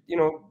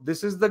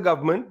 this is the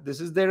government,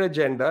 this is their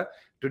agenda.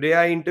 Today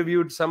I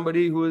interviewed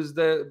somebody who is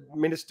the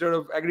Minister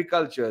of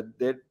Agriculture.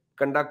 They're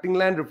conducting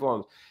land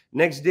reforms.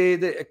 Next day,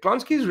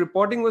 Klonsky's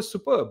reporting was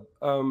superb.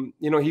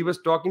 He was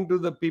talking to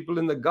the people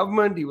in the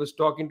government. He was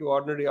talking to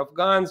ordinary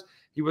Afghans.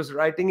 He was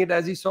writing it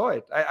as he saw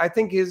it. I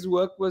think his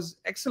work was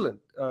excellent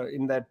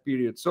in that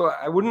period. So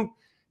I wouldn't,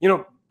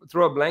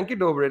 throw a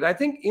blanket over it. I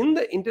think in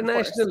the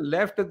international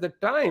left at the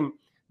time,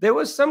 there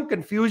was some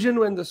confusion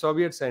when the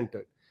Soviets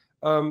entered.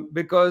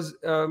 Because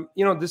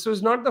this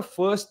was not the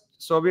first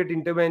Soviet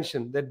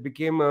intervention that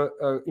became a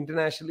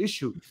international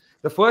issue.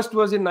 The first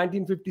was in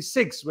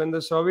 1956 when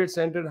the Soviets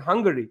entered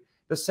Hungary.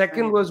 The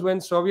second was when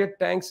Soviet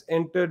tanks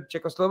entered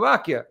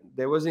Czechoslovakia.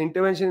 There was an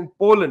intervention in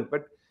Poland.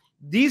 But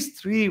these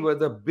three were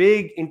the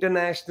big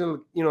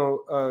international,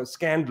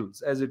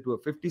 scandals, as it were.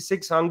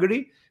 56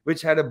 Hungary,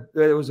 which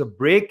there was a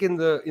break in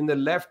the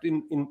left,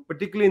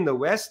 particularly in the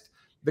West.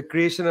 The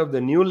creation of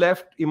the new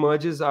left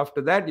emerges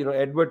after that.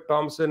 Edward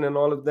Thompson and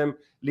all of them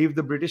leave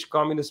the British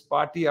Communist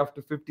Party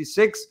after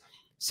 56.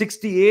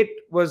 68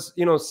 was,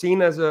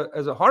 seen as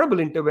a horrible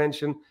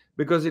intervention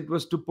because it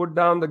was to put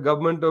down the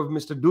government of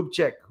Mr.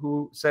 Dubček,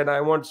 who said, I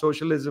want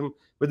socialism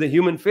with a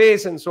human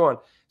face and so on.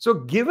 So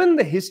given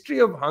the history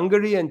of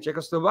Hungary and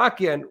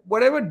Czechoslovakia and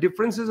whatever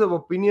differences of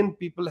opinion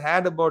people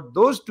had about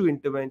those two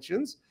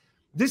interventions,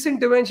 this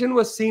intervention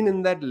was seen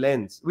in that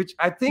lens, which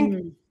I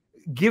think,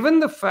 given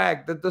the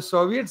fact that the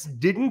Soviets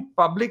didn't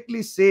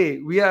publicly say,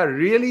 we are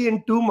really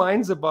in two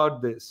minds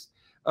about this,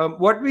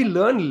 what we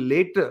learned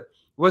later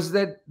was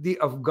that the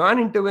Afghan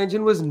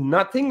intervention was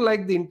nothing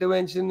like the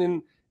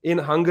intervention in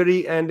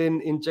Hungary and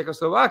in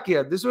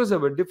Czechoslovakia. This was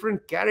of a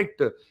different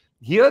character.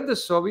 Here, the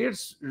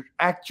Soviets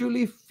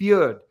actually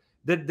feared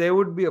that there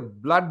would be a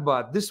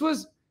bloodbath. This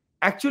was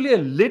actually a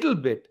little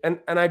bit, and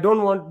I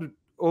don't want to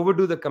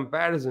overdo the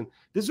comparison,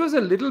 this was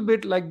a little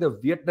bit like the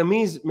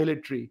Vietnamese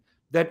military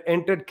that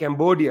entered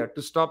Cambodia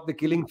to stop the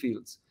killing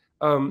fields.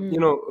 When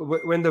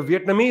the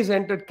Vietnamese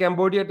entered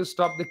Cambodia to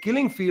stop the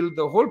killing field,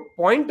 the whole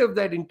point of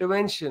that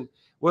intervention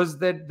was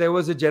that there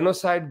was a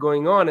genocide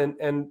going on,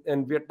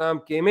 and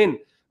Vietnam came in.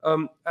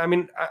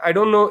 I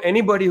don't know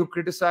anybody who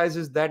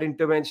criticizes that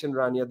intervention,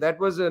 Rania. That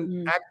was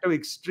an act of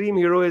extreme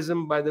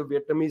heroism by the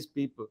Vietnamese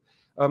people.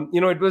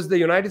 It was the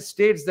United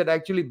States that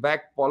actually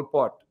backed Pol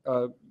Pot.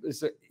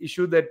 It's an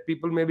issue that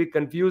people may be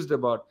confused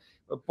about.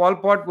 Pol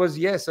Pot was,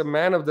 yes, a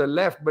man of the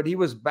left, but he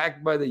was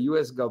backed by the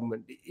US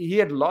government. He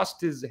had lost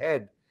his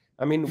head.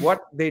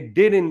 What they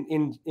did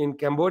in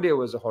Cambodia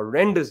was a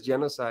horrendous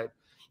genocide.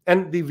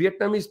 And the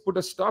Vietnamese put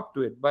a stop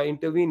to it by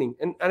intervening.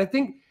 And I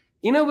think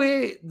in a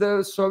way,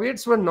 the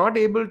Soviets were not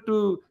able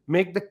to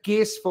make the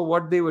case for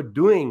what they were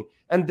doing,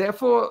 and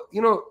therefore,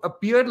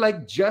 appeared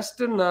like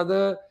just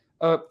another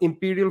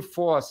imperial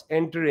force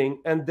entering,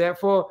 and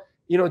therefore,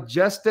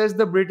 just as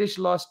the British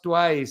lost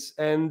twice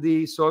and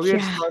the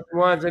Soviets Yeah. lost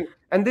once,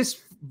 and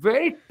this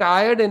very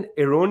tired and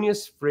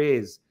erroneous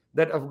phrase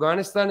that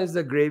Afghanistan is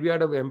the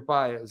graveyard of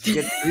empires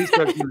gets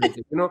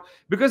recirculated,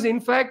 because in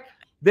fact,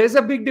 there's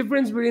a big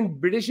difference between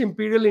British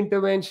imperial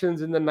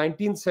interventions in the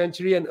 19th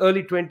century and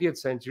early 20th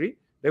century.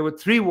 There were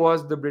three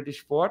wars the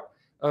British fought,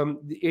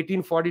 the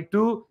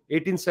 1842,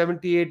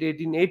 1878,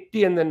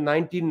 1880, and then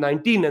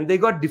 1919. And they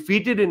got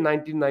defeated in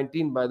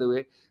 1919, by the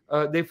way.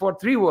 They fought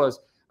three wars.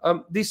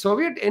 The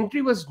Soviet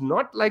entry was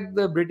not like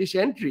the British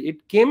entry.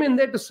 It came in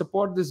there to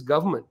support this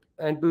government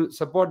and to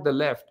support the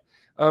left.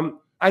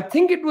 I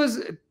think it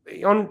was,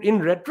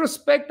 in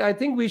retrospect, I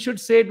think we should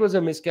say it was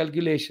a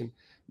miscalculation,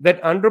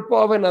 that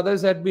Andropov and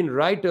others had been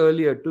right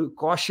earlier to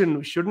caution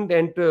we shouldn't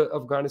enter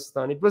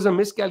Afghanistan. It was a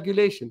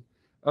miscalculation.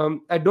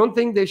 I don't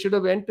think they should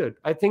have entered.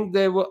 I think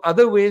there were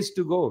other ways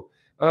to go.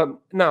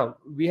 Now,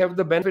 we have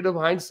the benefit of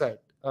hindsight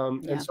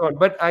and so on.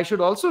 But I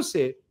should also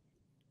say,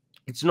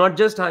 it's not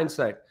just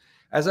hindsight.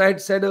 As I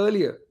had said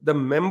earlier, the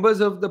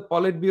members of the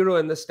Politburo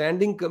and the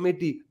Standing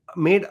Committee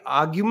made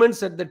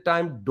arguments at the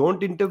time,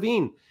 don't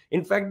intervene.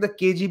 In fact, the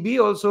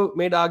KGB also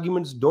made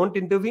arguments, don't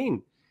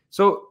intervene.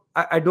 So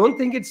I don't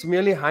think it's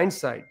merely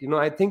hindsight.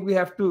 I think we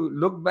have to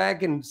look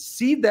back and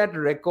see that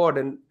record.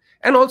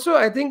 And also,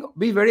 I think,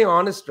 be very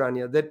honest,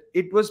 Rania, that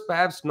it was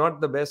perhaps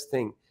not the best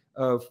thing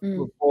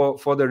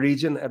for the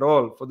region at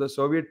all, for the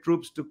Soviet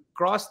troops to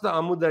cross the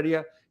Amu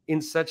Darya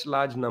in such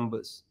large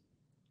numbers.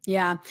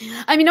 Yeah.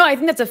 I mean, no, I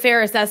think that's a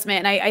fair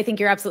assessment. And I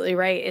think you're absolutely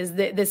right, is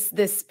that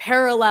this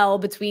parallel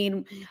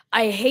between,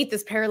 I hate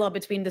this parallel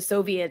between the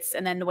Soviets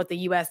and then what the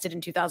US did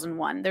in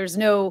 2001. There's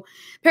no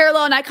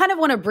parallel. And I kind of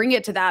want to bring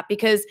it to that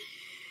because,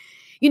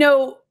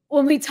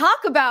 when we talk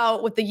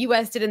about what the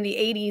US did in the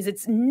 80s,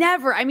 it's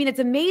never, I mean, it's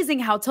amazing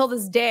how till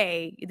this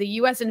day, the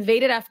US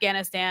invaded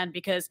Afghanistan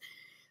because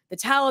the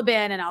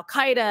Taliban and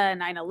Al-Qaeda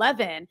and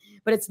 9/11,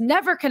 but it's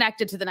never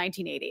connected to the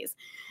 1980s.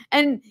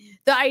 And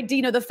the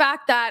idea, the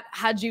fact that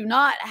had you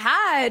not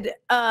had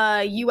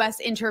a U.S.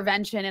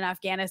 intervention in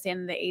Afghanistan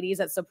in the 80s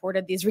that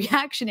supported these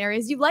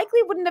reactionaries, you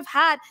likely wouldn't have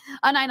had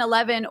a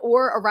 9/11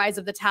 or a rise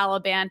of the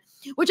Taliban,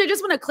 which I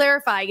just want to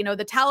clarify,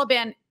 the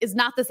Taliban is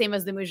not the same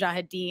as the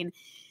Mujahideen.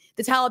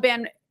 The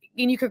Taliban,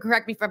 and you could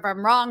correct me if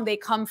I'm wrong, they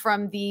come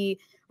from the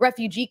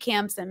refugee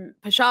camps in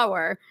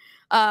Peshawar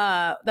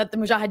that the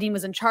Mujahideen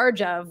was in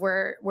charge of,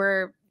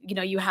 where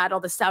you had all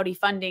the Saudi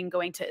funding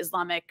going to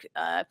Islamic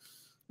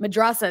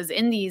madrasas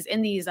in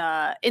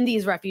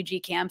these refugee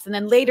camps, and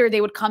then later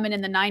they would come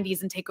in the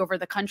 90s and take over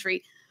the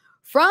country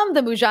from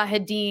the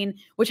Mujahideen,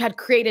 which had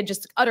created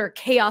just utter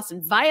chaos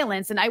and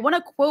violence. And I want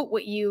to quote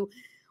what you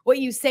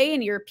say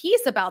in your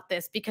piece about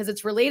this, because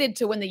it's related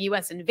to when the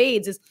U.S.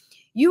 invades. Is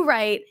you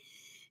write,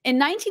 in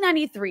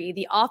 1993,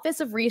 the Office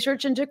of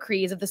Research and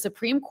Decrees of the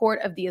Supreme Court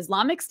of the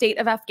Islamic State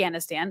of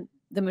Afghanistan,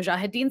 the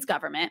Mujahideen's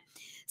government,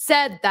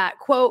 said that,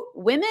 quote,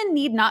 women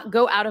need not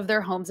go out of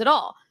their homes at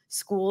all.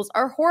 Schools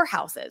are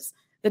whorehouses,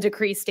 the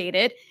decree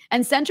stated,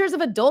 and centers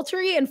of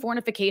adultery and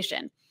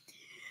fornication.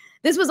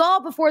 This was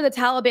all before the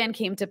Taliban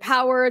came to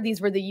power. These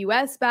were the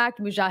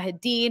US-backed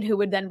Mujahideen, who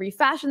would then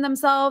refashion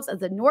themselves as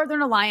the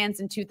Northern Alliance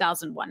in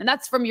 2001. And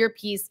that's from your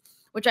piece,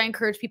 which I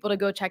encourage people to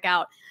go check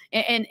out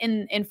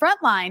in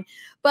Frontline.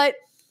 But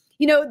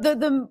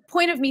the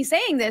point of me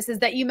saying this is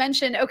that you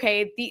mentioned,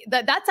 okay,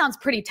 that sounds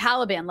pretty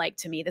Taliban-like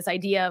to me, this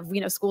idea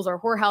of, schools are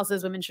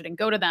whorehouses, women shouldn't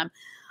go to them.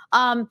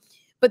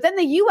 But then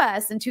the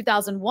U.S. in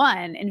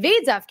 2001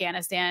 invades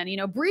Afghanistan,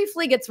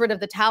 briefly gets rid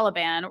of the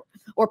Taliban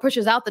or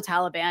pushes out the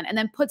Taliban, and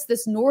then puts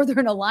this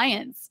Northern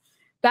Alliance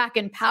back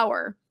in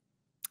power.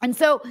 And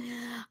so,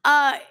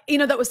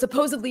 that was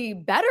supposedly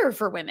better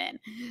for women.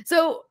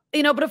 So,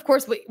 but of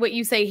course, what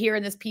you say here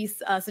in this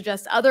piece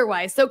suggests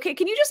otherwise. So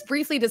can you just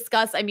briefly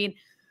discuss,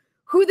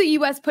 who the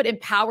U.S. put in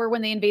power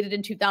when they invaded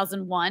in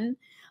 2001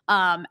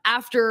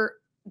 after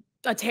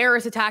a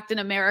terrorist attack in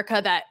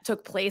America that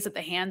took place at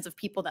the hands of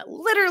people that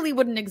literally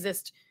wouldn't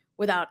exist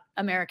without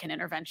American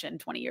intervention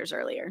 20 years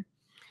earlier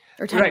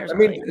or 10 years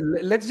earlier.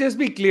 Let's just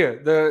be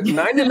clear. The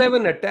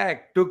 9/11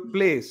 attack took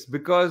place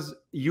because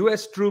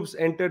U.S. troops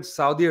entered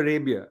Saudi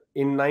Arabia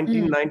in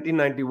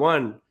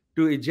 1990-91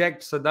 to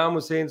eject Saddam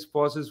Hussein's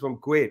forces from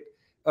Kuwait.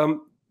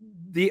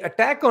 The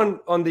attack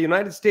on the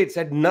United States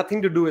had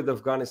nothing to do with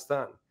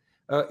Afghanistan.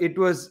 It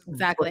was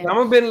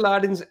Osama bin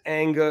Laden's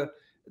anger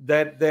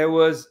that there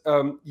was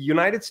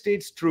United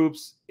States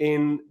troops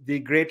in the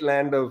great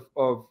land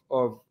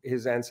of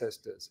his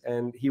ancestors.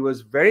 And he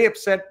was very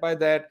upset by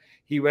that.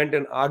 He went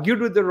and argued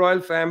with the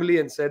royal family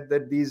and said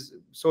that these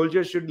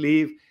soldiers should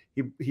leave.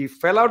 He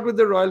fell out with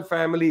the royal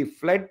family,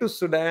 fled to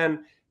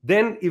Sudan.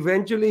 Then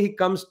eventually he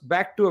comes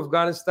back to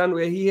Afghanistan,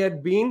 where he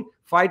had been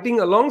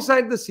fighting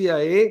alongside the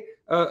CIA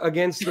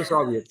against the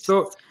Soviets.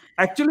 So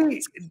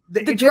actually,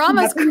 the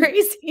drama's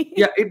crazy.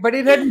 Yeah, but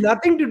it had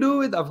nothing to do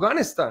with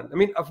Afghanistan.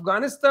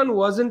 Afghanistan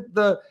wasn't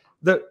the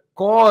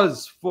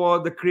cause for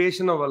the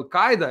creation of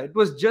Al-Qaeda. It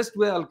was just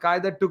where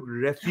Al-Qaeda took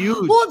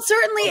refuge. Well,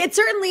 it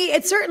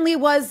certainly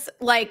was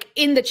like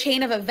in the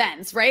chain of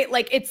events, right?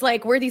 Like it's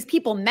like where these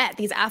people met,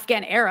 these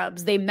Afghan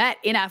Arabs, they met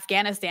in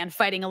Afghanistan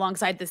fighting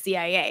alongside the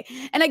CIA.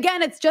 And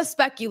again, it's just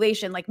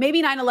speculation. Like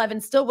maybe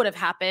 9/11 still would have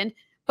happened,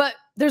 but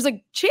there's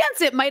a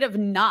chance it might have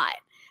not,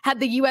 had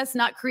the US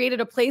not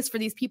created a place for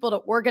these people to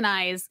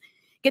organize,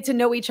 get to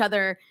know each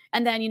other,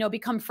 and then, you know,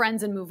 become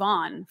friends and move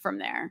on from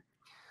there.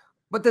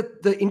 But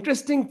the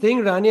interesting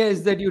thing, Rania,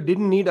 is that you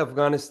didn't need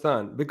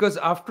Afghanistan, because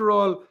after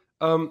all,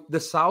 the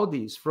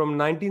Saudis from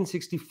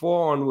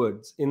 1964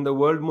 onwards in the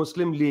World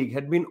Muslim League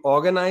had been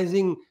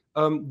organizing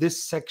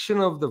this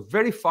section of the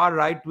very far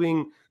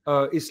right-wing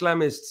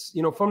Islamists,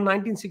 you know, from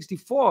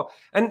 1964.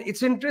 And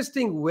it's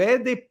interesting, where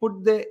they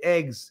put their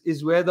eggs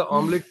is where the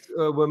omelets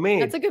were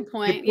made. That's a good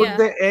point. They put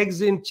their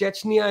eggs in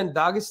Chechnya and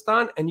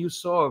Dagestan, and you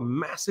saw a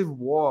massive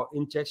war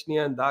in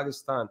Chechnya and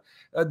Dagestan.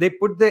 They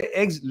put their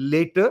eggs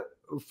later,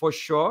 for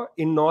sure,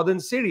 in northern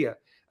Syria.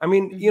 I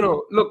mean, you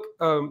know, look,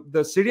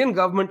 the Syrian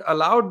government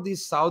allowed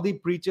these Saudi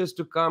preachers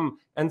to come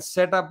and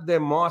set up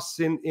their mosques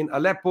in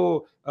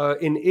Aleppo,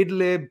 in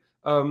Idlib,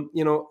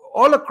 you know,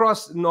 all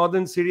across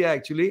northern Syria,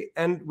 actually.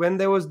 And when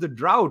there was the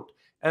drought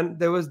and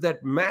there was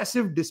that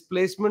massive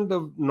displacement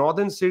of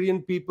northern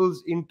Syrian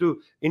peoples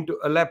into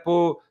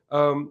Aleppo,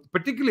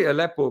 particularly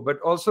Aleppo, but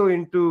also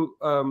into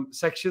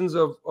sections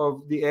of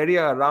the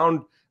area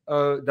around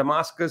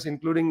Damascus,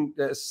 including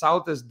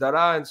south as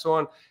Dara and so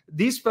on.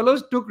 These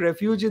fellows took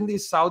refuge in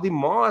these Saudi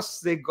mosques.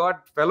 They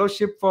got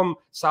fellowship from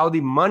Saudi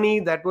money.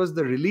 That was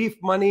the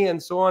relief money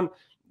and so on.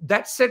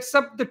 That sets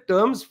up the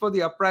terms for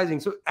the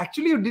uprising. So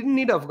actually, you didn't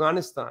need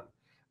Afghanistan.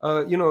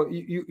 You know,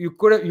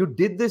 you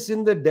did this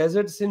in the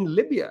deserts in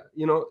Libya.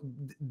 You know,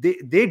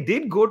 they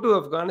did go to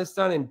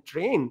Afghanistan and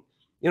train.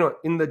 You know,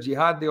 in the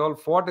jihad, they all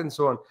fought and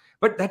so on.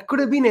 But that could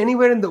have been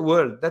anywhere in the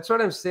world. That's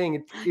what I'm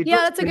saying. Yeah,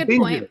 that's a good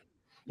point.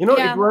 You know,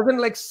 it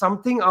wasn't like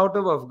something out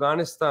of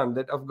Afghanistan,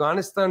 that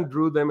Afghanistan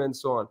drew them and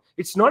so on.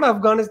 It's not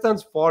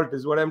Afghanistan's fault,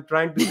 is what I'm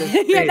trying to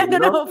say.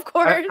 No, of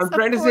course. I'm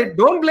trying to say,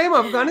 don't blame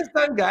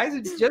Afghanistan, guys.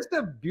 It's just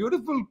a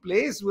beautiful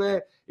place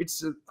where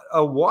it's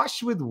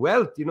awash with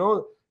wealth. You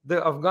know,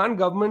 the Afghan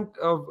government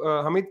of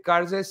Hamid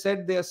Karzai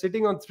said they are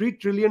sitting on $3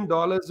 trillion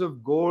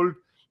of gold,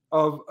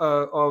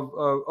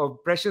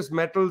 of precious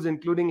metals,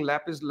 including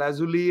lapis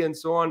lazuli and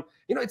so on.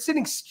 You know, it's an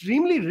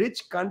extremely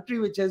rich country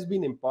which has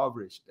been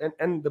impoverished,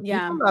 and the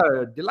people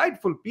are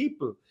delightful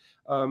people,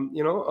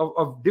 you know,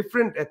 of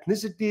different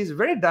ethnicities,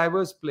 very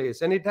diverse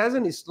place, and it has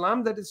an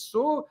Islam that is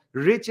so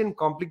rich and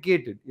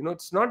complicated. You know,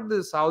 it's not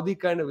the Saudi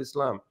kind of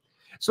Islam.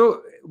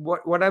 So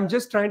what I'm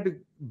just trying to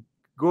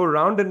go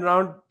round and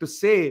round to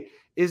say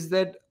is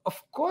that,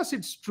 of course,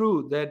 it's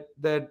true that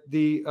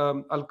the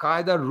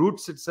Al-Qaeda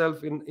roots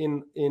itself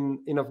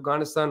in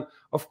Afghanistan.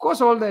 Of course,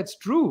 all that's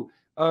true,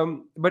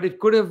 but it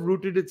could have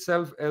rooted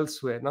itself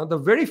elsewhere. Now, the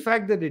very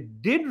fact that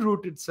it did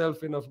root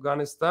itself in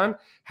Afghanistan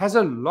has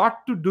a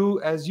lot to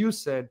do, as you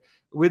said,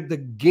 with the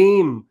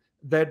game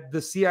that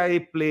the CIA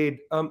played,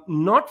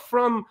 not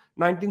from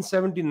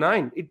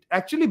 1979. It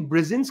actually,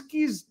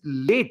 Brzezinski's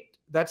late.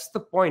 That's the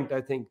point,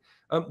 I think.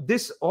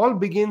 This all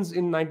begins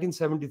in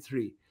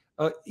 1973.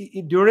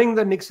 During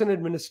the Nixon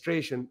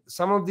administration,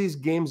 some of these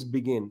games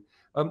begin.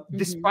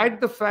 Despite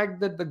the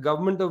fact that the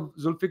government of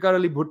Zulfikar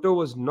Ali Bhutto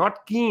was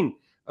not keen,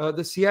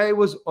 the CIA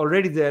was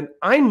already there. And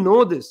I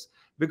know this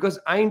because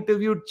I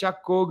interviewed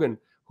Chuck Cogan,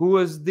 who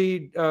was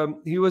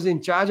he was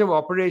in charge of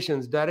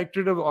operations,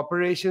 directorate of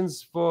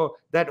operations for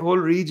that whole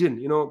region,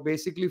 you know,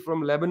 basically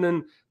from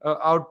Lebanon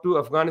out to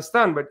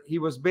Afghanistan, but he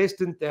was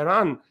based in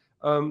Tehran.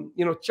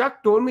 You know,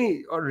 Chuck told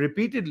me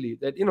repeatedly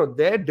that, you know,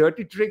 their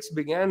dirty tricks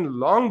began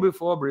long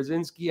before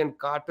Brzezinski and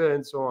Carter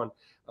and so on.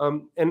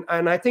 And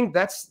I think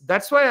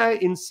that's why I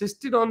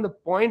insisted on the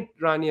point,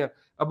 Rania,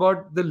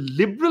 about the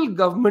liberal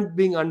government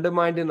being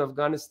undermined in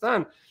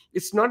Afghanistan.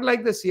 It's not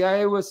like the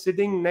CIA was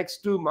sitting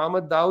next to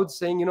Mohammad Dawood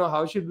saying, you know,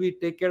 how should we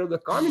take care of the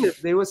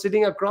communists? They were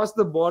sitting across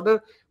the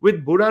border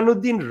with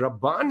Burhanuddin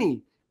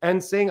Rabbani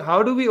and saying,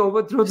 how do we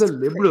overthrow the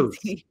liberals?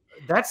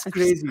 That's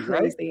crazy,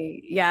 right?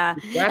 Yeah.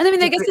 And I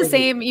mean, I guess the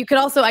same,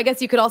 I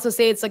guess you could also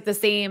say it's like the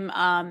same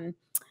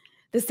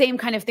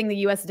kind of thing the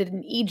US did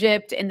in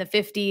Egypt in the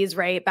 50s,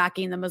 right?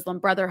 Backing the Muslim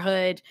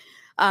Brotherhood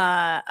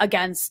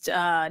against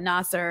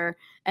Nasser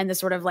and the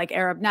sort of like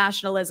Arab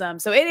nationalism.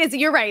 So it is,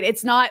 you're right.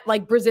 It's not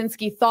like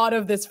Brzezinski thought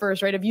of this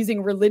first, right? Of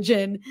using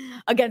religion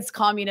against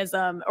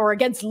communism or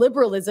against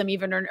liberalism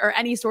even, or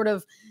any sort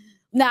of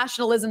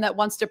nationalism that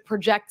wants to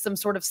project some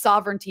sort of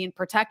sovereignty and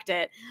protect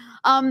it.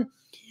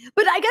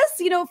 But I guess,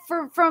 you know,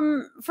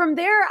 from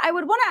there, I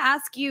would want to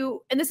ask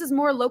you, and this is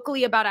more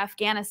locally about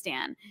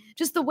Afghanistan,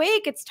 just the way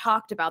it gets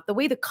talked about, the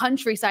way the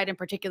countryside in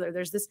particular,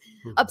 there's this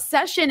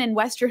obsession in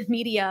Western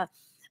media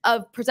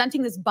of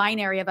presenting this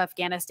binary of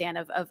Afghanistan,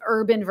 of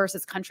urban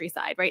versus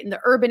countryside, right? And the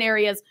urban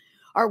areas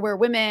are where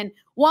women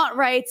want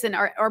rights and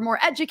are more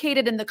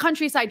educated, and the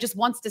countryside just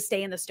wants to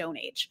stay in the Stone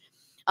Age.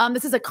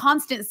 This is a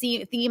constant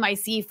theme I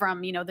see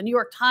from, you know, the New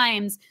York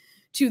Times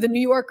to the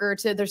New Yorker,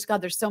 to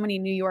there's so many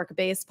New York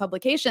based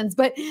publications,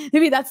 but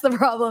maybe that's the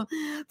problem.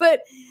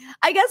 But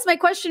I guess my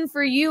question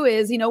for you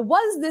is,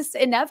 was this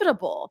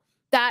inevitable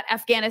that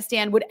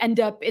Afghanistan would end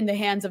up in the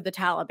hands of the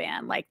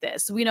Taliban like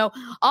this?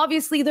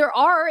 Obviously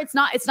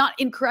it's not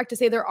incorrect to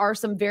say there are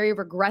some very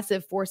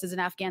regressive forces in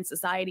Afghan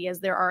society, as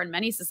there are in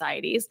many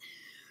societies,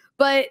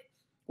 but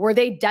were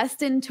they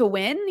destined to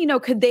win?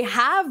 Could they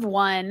have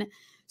won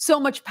so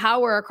much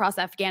power across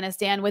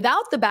Afghanistan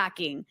without the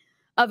backing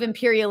of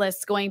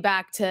imperialists going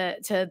back to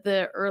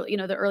the early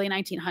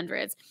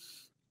 1900s?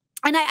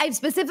 And I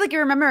specifically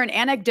remember an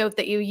anecdote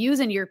that you use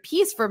in your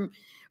piece from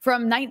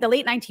the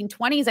late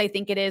 1920s, I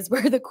think it is,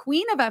 where the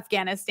Queen of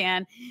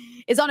Afghanistan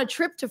is on a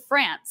trip to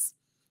France,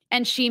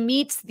 and she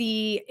meets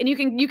and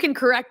you can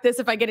correct this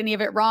if I get any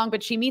of it wrong,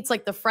 but she meets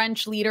like the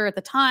French leader at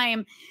the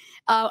time,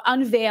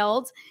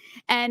 unveiled,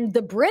 and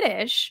the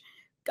British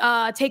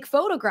take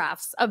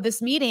photographs of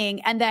this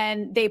meeting, and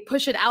then they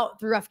push it out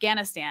through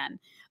Afghanistan,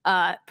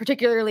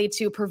 particularly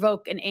to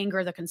provoke and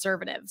anger the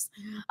conservatives.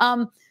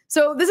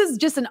 So this is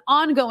just an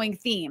ongoing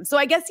theme. So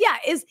I guess,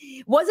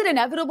 was it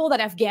inevitable that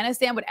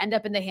Afghanistan would end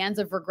up in the hands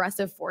of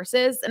regressive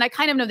forces? And I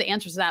kind of know the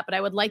answer to that, but I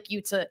would like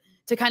you to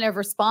kind of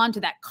respond to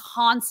that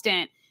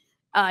constant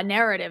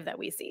narrative that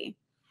we see.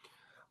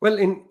 Well,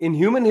 in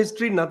human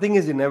history, nothing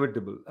is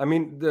inevitable. I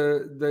mean,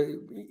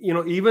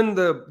 even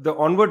the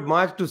onward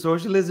march to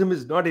socialism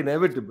is not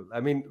inevitable. I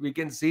mean, we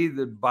can see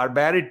the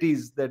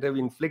barbarities that have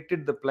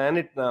inflicted the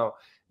planet now.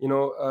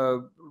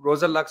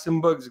 Rosa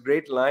Luxemburg's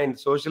great line,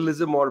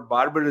 socialism or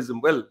barbarism.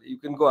 Well, you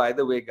can go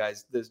either way,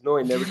 guys. There's no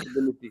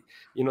inevitability.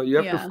 You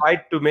have to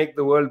fight to make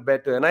the world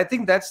better. And I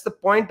think that's the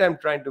point I'm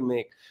trying to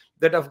make,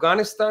 that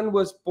Afghanistan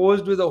was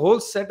posed with a whole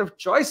set of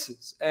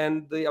choices,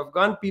 and the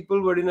Afghan people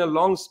were in a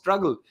long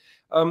struggle.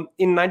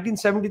 In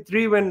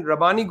 1973, when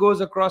Rabbani goes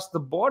across the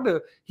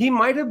border, he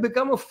might have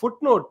become a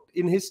footnote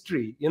in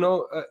history.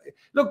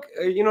 Look,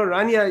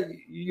 Rania,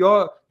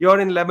 you're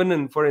in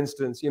Lebanon, for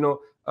instance.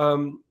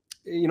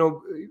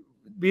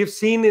 We have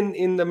seen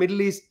in the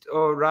Middle East,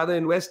 or rather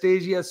in West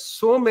Asia,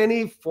 so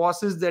many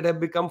forces that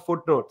have become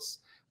footnotes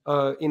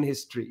in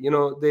history.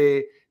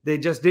 They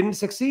just didn't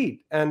succeed,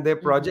 and their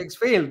projects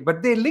failed,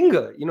 but they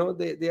linger.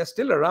 They are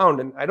still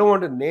around, and I don't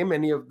want to name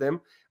any of them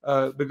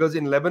because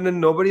in Lebanon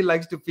nobody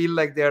likes to feel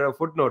like they are a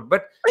footnote.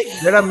 But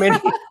there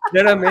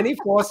are many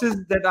forces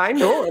that I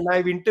know, and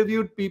I've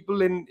interviewed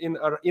people in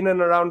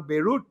and around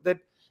Beirut that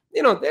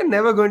they're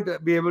never going to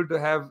be able to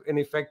have an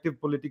effective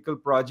political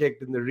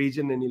project in the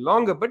region any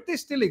longer, but they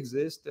still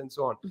exist, and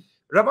so on.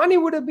 Rabbani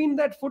would have been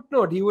that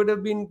footnote. He would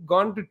have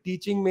gone to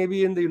teaching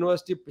maybe in the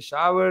University of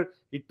Peshawar.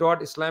 He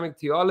taught Islamic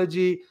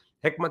theology.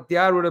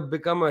 Hekmatyar would have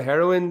become a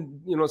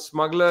heroin,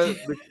 smuggler,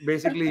 which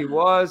basically he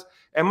was.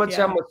 Ahmad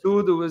Shah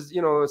Massoud, who was,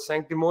 a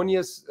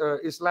sanctimonious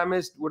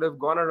Islamist, would have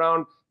gone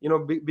around,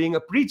 being a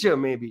preacher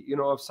maybe,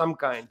 of some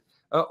kind.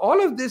 All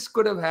of this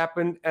could have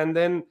happened, and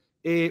then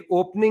a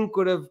opening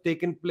could have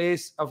taken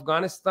place.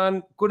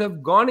 Afghanistan could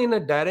have gone in a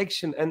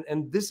direction,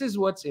 and this is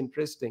what's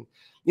interesting.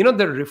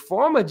 The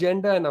reform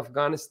agenda in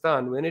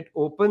Afghanistan, when it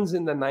opens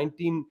in the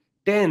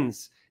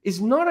 1910s, is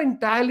not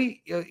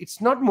entirely, it's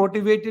not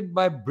motivated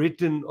by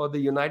Britain or the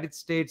United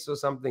States or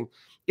something.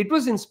 It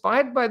was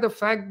inspired by the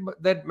fact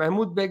that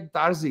Mahmud Beg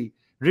Tarzi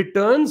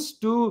returns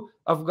to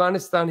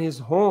Afghanistan, his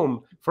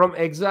home, from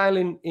exile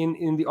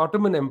in the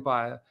Ottoman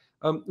Empire.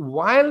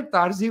 While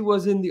Tarzi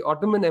was in the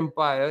Ottoman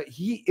Empire,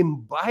 he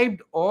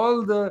imbibed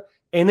all the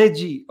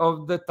energy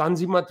of the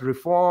Tanzimat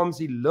reforms.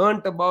 He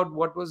learned about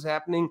what was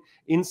happening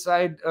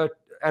inside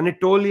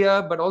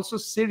Anatolia, but also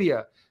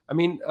Syria. I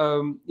mean,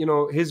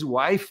 his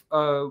wife,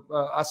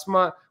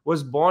 Asma,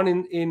 was born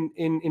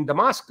in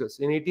Damascus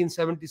in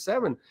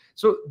 1877.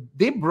 So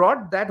they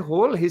brought that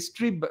whole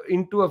history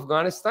into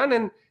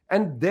Afghanistan,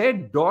 and their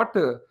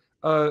daughter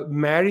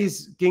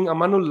marries King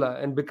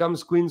Amanullah and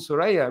becomes Queen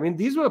Suraya. I mean,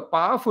 these were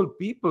powerful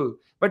people,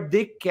 but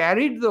they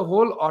carried the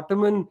whole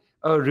Ottoman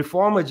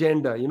reform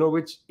agenda,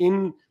 which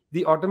in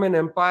the Ottoman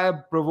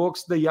Empire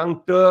provokes the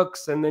Young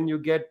Turks, and then you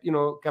get,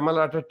 Kemal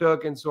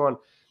Ataturk and so on.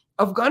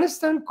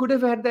 Afghanistan could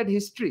have had that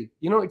history.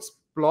 It's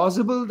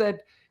plausible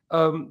that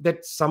that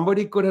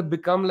somebody could have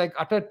become like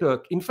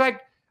Ataturk. In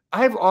fact,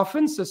 I've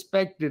often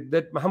suspected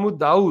that Mahmoud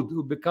Dawood,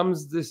 who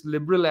becomes this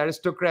liberal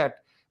aristocrat,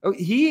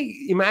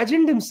 he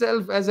imagined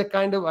himself as a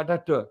kind of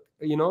Ataturk,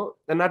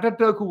 an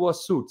Ataturk who wore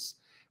suits.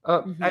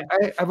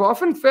 I've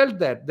often felt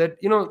that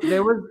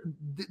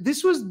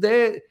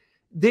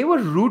they were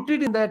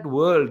rooted in that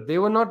world. They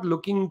were not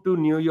looking to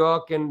New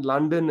York and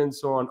London and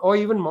so on, or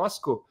even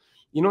Moscow.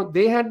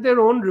 They had their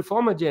own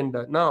reform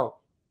agenda. Now,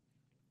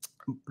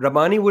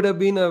 Rabbani would have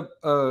been a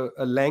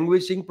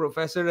languishing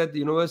professor at the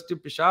University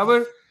of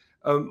Peshawar.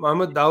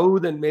 Muhammad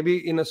Dawood, and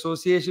maybe in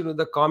association with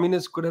the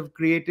communists, could have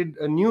created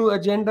a new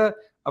agenda.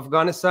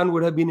 Afghanistan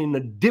would have been in a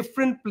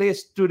different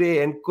place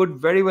today, and could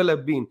very well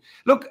have been.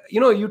 Look,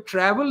 you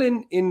travel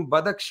in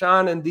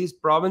Badakhshan and these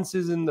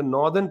provinces in the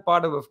northern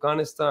part of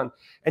Afghanistan,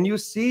 and you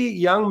see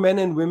young men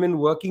and women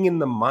working in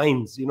the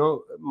mines,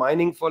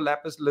 mining for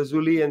lapis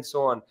lazuli and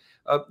so on.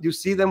 You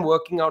see them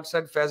working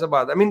outside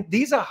Faizabad. I mean,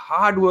 these are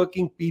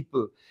hardworking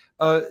people.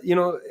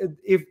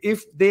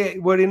 If they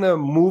were in a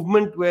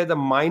movement where the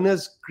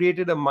miners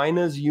created a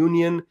miners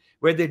union,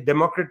 where they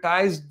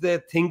democratized their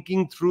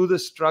thinking through the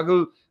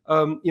struggle,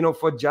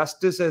 for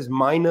justice as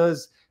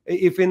miners,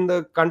 if in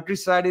the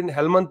countryside in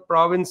Helmand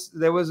province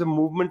there was a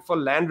movement for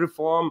land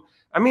reform,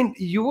 I mean,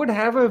 you would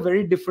have a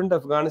very different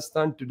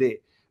Afghanistan today.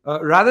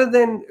 Rather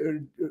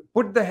than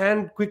put the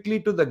hand quickly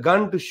to the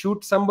gun to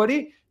shoot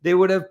somebody, they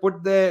would have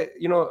put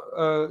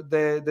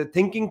the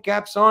thinking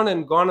caps on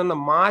and gone on a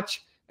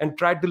march and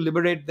tried to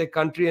liberate their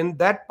country. And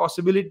that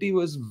possibility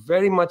was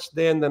very much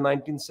there in the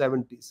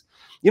 1970s.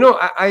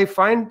 I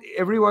find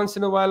every once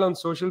in a while on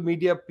social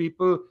media,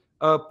 people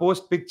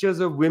post pictures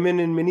of women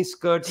in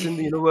miniskirts in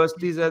the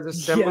universities as a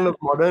symbol of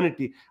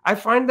modernity. I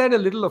find that a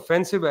little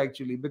offensive,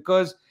 actually,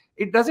 because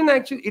it doesn't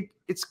actually,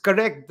 it's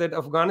correct that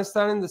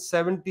Afghanistan in the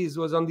 70s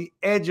was on the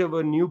edge of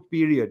a new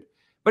period.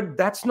 But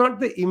that's not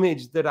the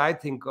image that I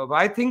think of.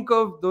 I think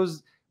of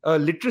those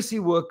literacy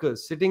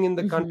workers sitting in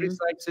the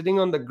countryside, sitting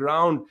on the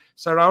ground,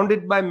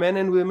 surrounded by men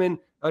and women,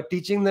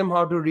 teaching them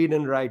how to read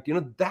and write.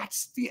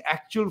 That's the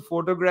actual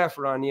photograph,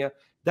 Rania.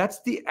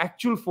 That's the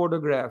actual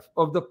photograph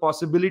of the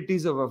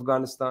possibilities of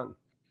Afghanistan.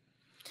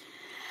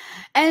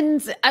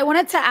 And I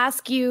wanted to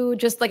ask you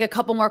just like a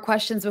couple more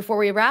questions before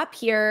we wrap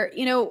here.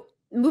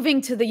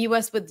 Moving to the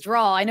U.S.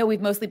 withdrawal, I know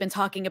we've mostly been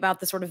talking about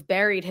the sort of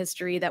buried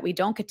history that we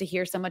don't get to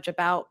hear so much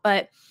about,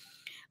 but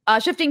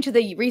shifting to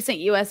the recent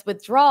U.S.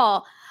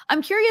 withdrawal,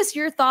 I'm curious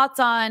your thoughts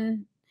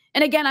on,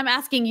 and again, I'm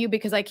asking you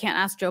because I can't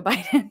ask Joe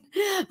Biden,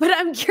 but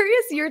I'm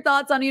curious your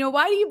thoughts on,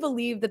 why do you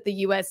believe that the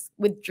U.S.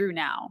 withdrew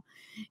now?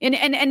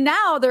 And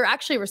now they're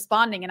actually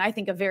responding in, I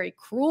think, a very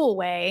cruel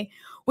way,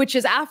 which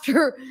is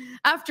after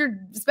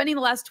spending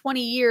the last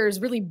 20 years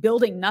really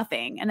building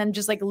nothing and then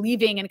just like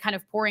leaving and kind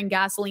of pouring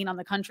gasoline on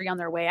the country on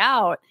their way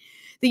out.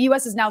 The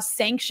U.S. is now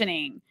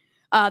sanctioning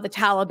the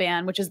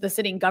Taliban, which is the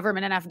sitting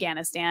government in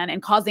Afghanistan,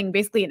 and causing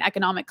basically an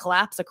economic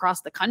collapse across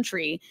the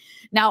country.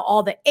 Now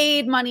all the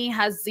aid money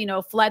has,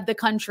 fled the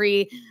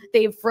country.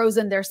 They've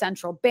frozen their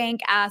central bank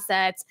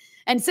assets.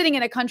 And sitting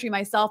in a country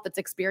myself that's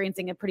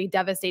experiencing a pretty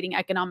devastating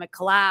economic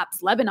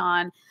collapse,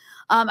 Lebanon,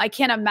 I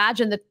can't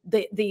imagine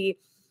the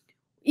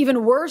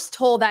even worse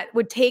toll that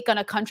would take on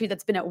a country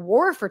that's been at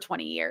war for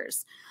 20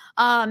 years.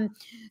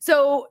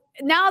 So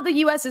now the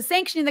U.S. is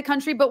sanctioning the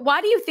country, but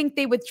why do you think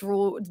they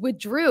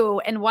withdrew,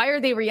 and why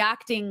are they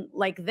reacting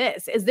like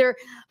this? Is there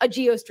a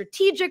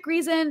geostrategic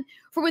reason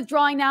for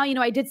withdrawing now?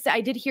 I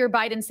did hear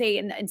Biden say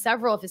in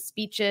several of his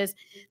speeches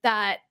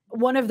that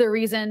one of the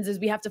reasons is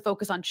we have to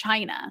focus on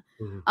China.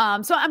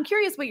 So I'm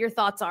curious what your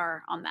thoughts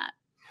are on that.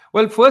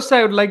 Well, first,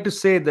 I would like to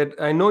say that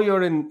I know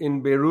you're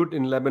in Beirut,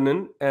 in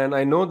Lebanon, and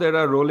I know there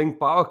are rolling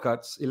power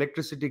cuts,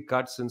 electricity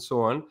cuts, and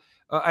so on.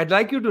 I'd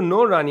like you to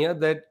know, Rania,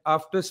 that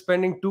after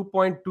spending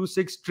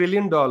 $2.26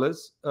 trillion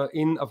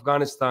in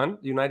Afghanistan,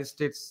 the United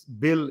States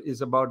bill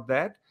is about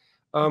that,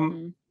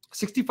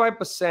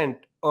 65%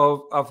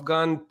 of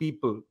Afghan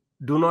people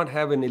do not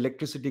have an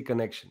electricity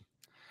connection.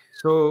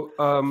 So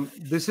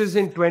this is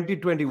in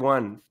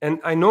 2021. And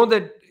I know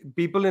that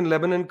people in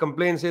Lebanon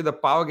complain, say the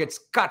power gets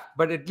cut,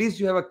 but at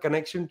least you have a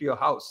connection to your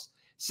house.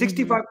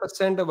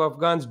 65% of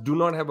Afghans do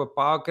not have a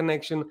power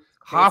connection.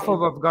 Half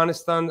of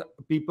Afghanistan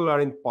people are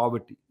in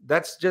poverty.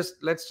 Let's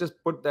just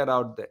put that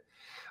out there.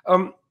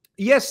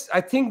 Yes, I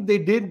think they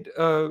did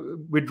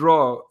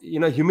withdraw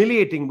in a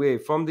humiliating way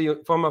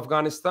from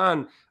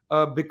Afghanistan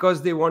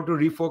because they want to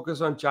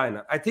refocus on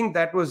China. I think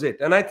that was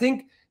it. And I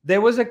think there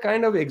was a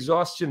kind of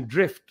exhaustion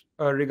drift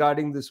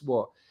regarding this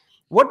war.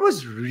 What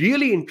was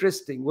really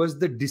interesting was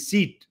the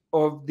deceit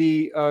of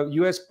the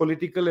US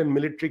political and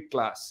military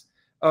class.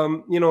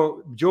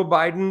 Joe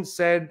Biden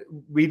said,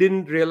 we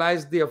didn't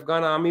realize the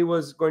Afghan army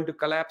was going to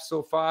collapse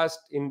so fast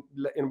in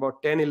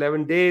about 10,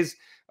 11 days.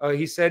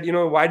 He said,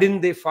 why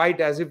didn't they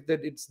fight, as if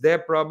that it's their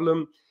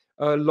problem?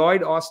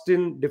 Lloyd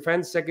Austin,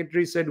 defense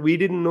secretary, said, we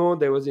didn't know,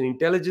 there was an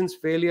intelligence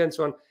failure and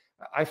so on.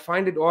 I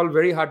find it all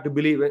very hard to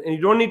believe. And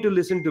you don't need to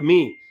listen to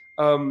me.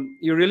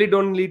 You really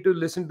don't need to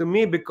listen to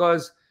me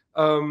because,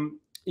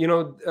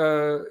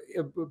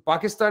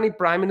 Pakistani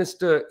Prime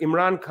Minister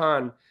Imran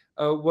Khan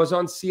was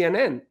on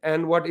CNN.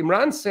 And what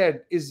Imran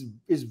said is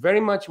very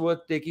much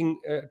worth taking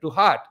to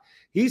heart.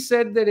 He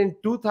said that in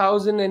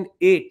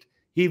 2008,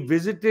 he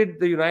visited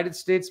the United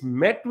States,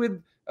 met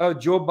with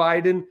Joe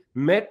Biden,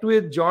 met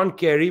with John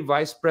Kerry,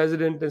 Vice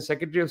President and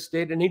Secretary of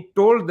State, and he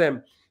told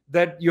them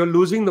that you're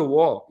losing the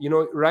war.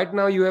 Right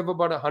now you have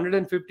about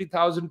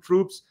 150,000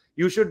 troops.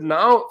 You should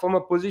now, from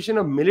a position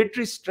of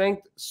military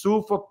strength,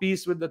 sue for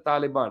peace with the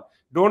Taliban.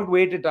 Don't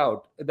wait it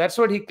out. That's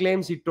what he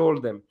claims he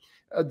told them.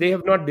 They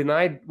have not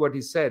denied what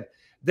he said.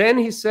 Then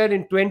he said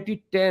in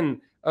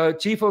 2010,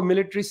 Chief of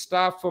Military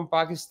Staff from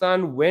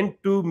Pakistan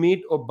went to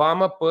meet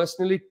Obama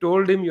personally,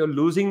 told him, you're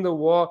losing the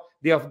war.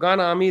 The Afghan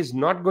army is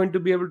not going to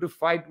be able to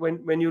fight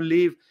when you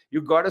leave.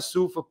 You got to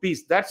sue for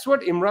peace. That's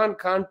what Imran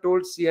Khan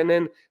told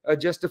CNN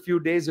just a few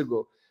days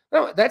ago.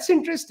 Now, that's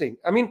interesting.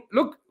 I mean,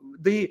 look,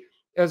 the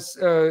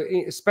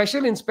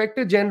Special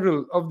Inspector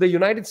General of the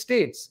United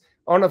States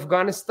on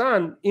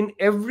Afghanistan, in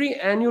every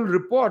annual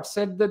report,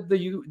 said that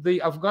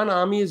the Afghan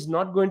army is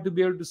not going to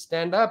be able to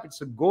stand up.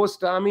 It's a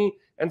ghost army,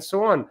 and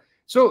so on.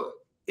 So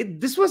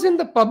this was in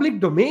the public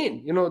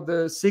domain.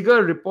 The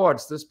SIGAR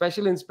reports, the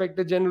Special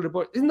Inspector General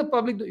report, in the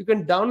public. You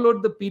can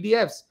download the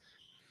PDFs.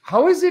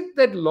 How is it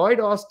that Lloyd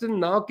Austin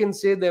now can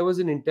say there was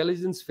an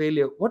intelligence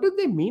failure? What do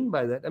they mean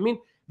by that? I mean,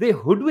 they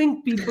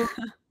hoodwink people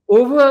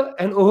over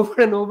and over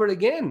and over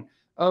again.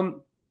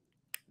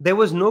 There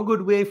was no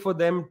good way for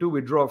them to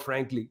withdraw,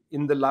 frankly,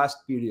 in the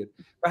last period.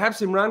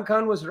 Perhaps Imran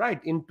Khan was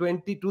right. In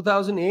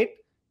 2008,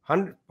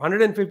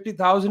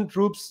 150,000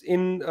 troops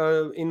in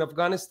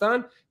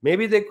Afghanistan.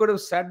 Maybe they could have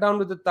sat down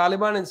with the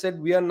Taliban and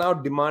said, we are now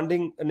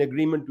demanding an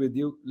agreement with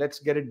you. Let's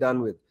get it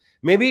done with.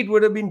 Maybe it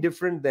would have been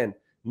different then.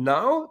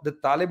 Now the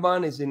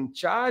Taliban is in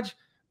charge.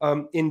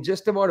 In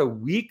just about a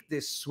week,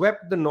 they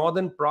swept the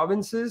northern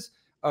provinces.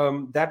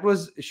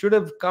 That should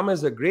have come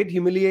as a great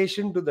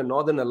humiliation to the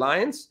Northern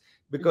Alliance,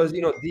 because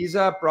these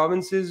are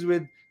provinces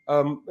with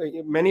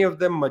many of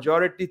them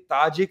majority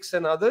Tajiks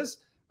and others.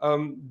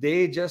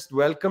 They just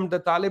welcomed the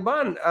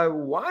Taliban.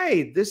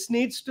 Why? This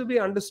needs to be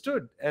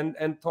understood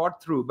and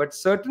thought through. But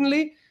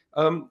certainly,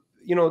 the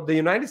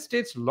United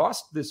States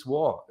lost this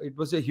war. It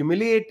was a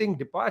humiliating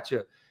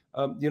departure.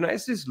 The United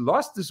States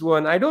lost this war,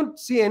 and I don't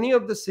see any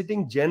of the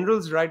sitting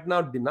generals right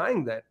now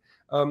denying that.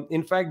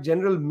 In fact,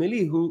 General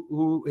Milley,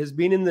 who has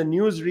been in the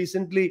news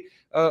recently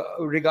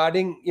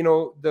regarding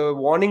the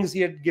warnings he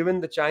had given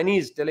the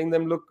Chinese, telling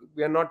them, look,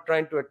 we are not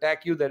trying to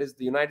attack you, that is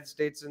the United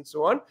States, and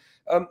so on.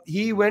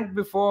 He went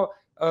before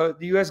the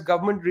US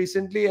government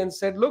recently and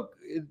said, look,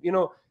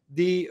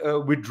 the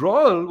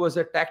withdrawal was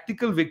a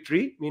tactical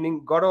victory,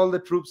 meaning got all the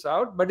troops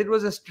out, but it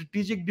was a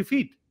strategic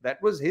defeat.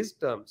 That was his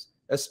terms,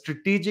 a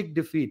strategic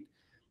defeat.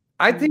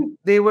 I think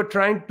they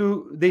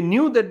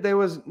knew that there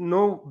was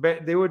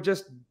they were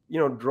just,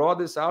 draw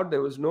this out.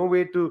 There was no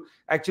way to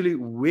actually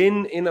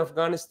win in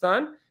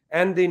Afghanistan,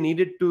 and they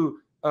needed to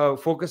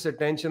focus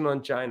attention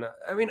on China.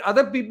 I mean,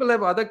 other people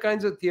have other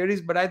kinds of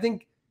theories, but I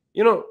think,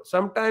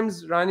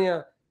 sometimes,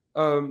 Rania,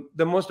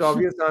 the most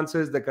obvious answer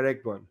is the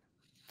correct one.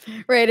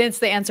 Right. It's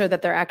the answer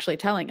that they're actually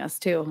telling us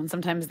too. And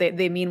sometimes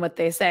they mean what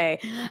they say.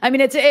 I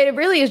mean, it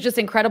really is just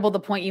incredible, the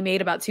point you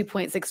made about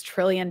 $2.6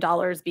 trillion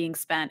being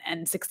spent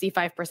and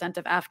 65%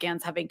 of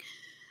Afghans having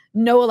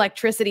no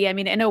electricity. I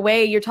mean, in a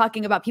way, you're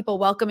talking about people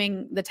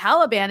welcoming the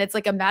Taliban. It's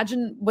like,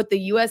 imagine what the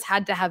US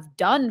had to have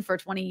done for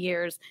 20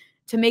 years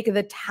to make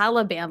the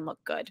Taliban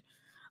look good.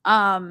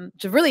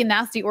 It's a really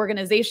nasty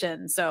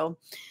organization. So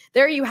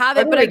there you have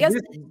it. But I guess,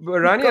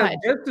 Rania,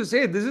 just to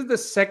say, this is the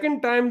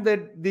second time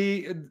that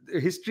the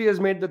history has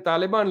made the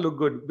Taliban look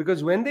good,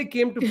 because when they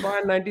came to power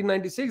in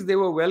 1996, they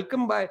were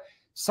welcomed by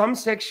some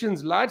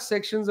sections, large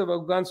sections of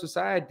Afghan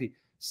society.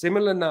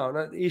 Similar now.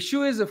 Now, the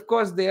issue is, of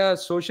course, they are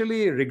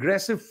socially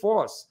regressive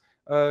force.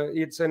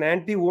 It's an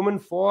anti-woman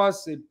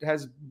force. It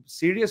has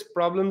serious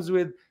problems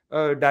with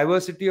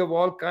diversity of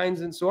all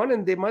kinds and so on,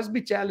 and they must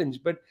be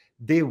challenged. But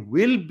they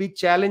will be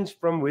challenged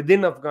from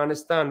within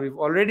Afghanistan. We've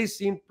already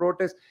seen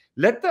protests.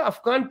 Let the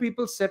Afghan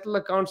people settle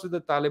accounts with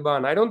the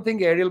Taliban. I don't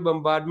think aerial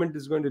bombardment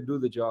is going to do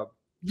the job.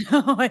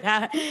 No,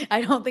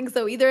 I don't think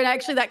so either. And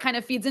actually, that kind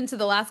of feeds into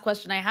the last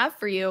question I have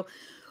for you,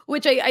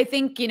 which I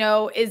think,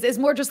 is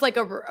more just like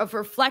a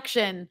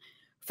reflection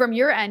from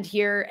your end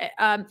here.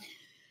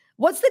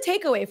 What's the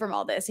takeaway from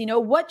all this?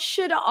 What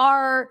should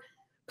our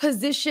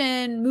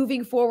position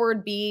moving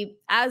forward be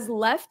as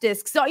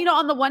leftists? So,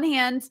 on the one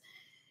hand,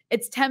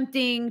 it's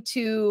tempting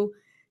to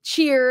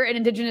cheer an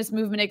indigenous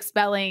movement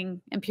expelling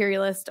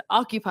imperialist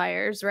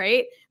occupiers,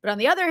 right? But on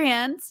the other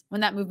hand,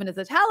 when that movement is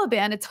the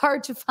Taliban, it's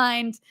hard to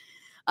find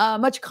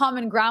much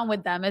common ground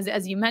with them,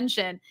 as you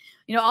mentioned.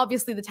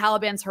 Obviously the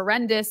Taliban's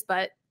horrendous,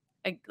 but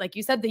like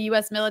you said, the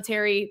U.S.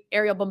 military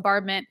aerial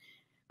bombardment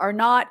are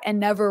not and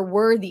never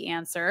were the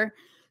answer.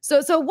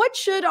 So what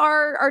should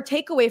our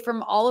takeaway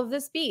from all of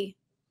this be?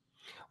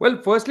 Well,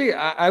 firstly,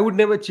 I would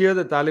never cheer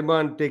the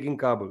Taliban taking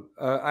Kabul.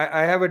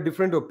 I have a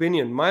different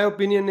opinion. My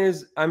opinion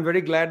is I'm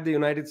very glad the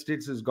United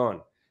States is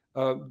gone,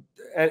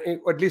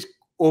 at least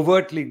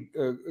overtly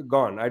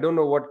gone. I don't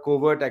know what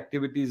covert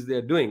activities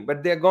they're doing,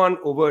 but they're gone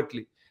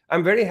overtly.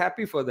 I'm very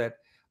happy for that.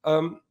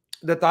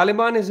 The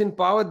Taliban is in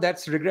power.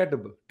 That's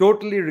regrettable,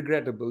 totally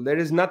regrettable. There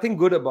is nothing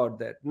good about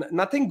that.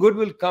 Nothing good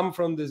will come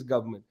from this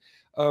government.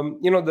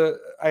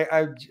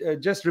 I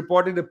just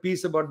reported a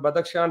piece about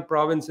Badakhshan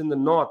province in the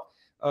north.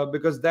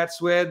 Because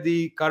that's where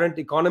the current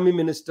economy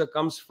minister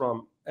comes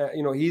from.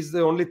 He's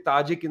the only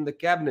Tajik in the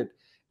cabinet,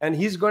 and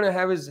he's going to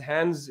have his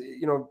hands,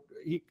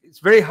 it's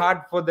very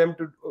hard for them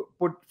to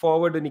put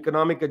forward an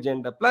economic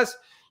agenda. Plus,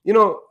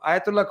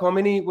 Ayatollah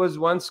Khomeini was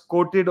once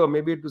quoted, or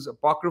maybe it was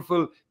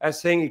apocryphal,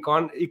 as saying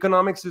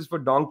economics is for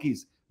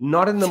donkeys.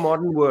 Not in the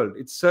modern world.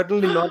 It's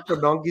certainly not for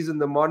donkeys in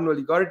the modern world.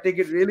 You got to take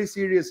it really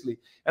seriously.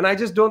 And I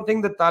just don't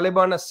think the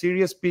Taliban are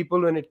serious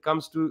people when it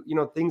comes to,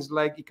 things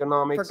like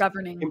economics, for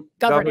governing,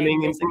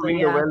 improving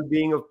the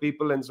well-being of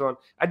people and so on.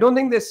 I don't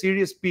think they're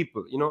serious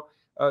people.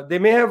 They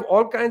may have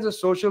all kinds of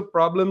social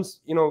problems,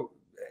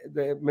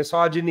 the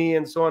misogyny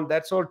and so on,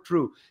 that's all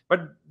true.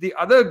 But the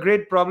other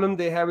great problem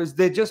they have is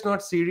they're just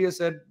not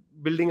serious at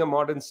building a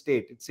modern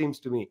state, it seems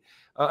to me.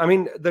 I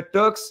mean, the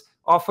Turks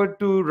offered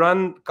to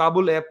run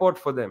Kabul airport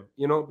for them,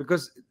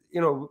 because they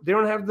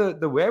don't have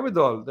the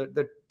wherewithal,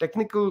 the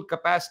technical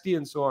capacity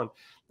and so on.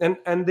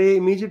 And they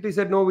immediately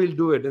said, no, we'll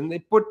do it. And they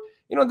put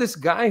this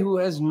guy who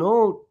has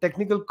no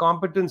technical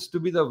competence to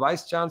be the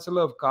vice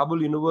chancellor of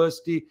Kabul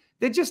University.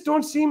 They just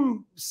don't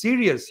seem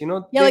serious,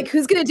 Yeah, like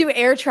who's going to do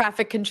air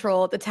traffic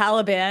control at the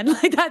Taliban?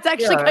 Like that's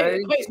actually quite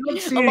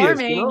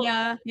alarming.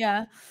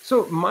 Yeah.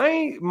 So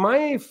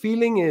my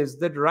feeling is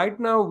that right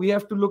now we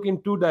have to look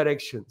in two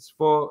directions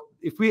for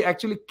if we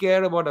actually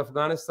care about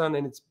Afghanistan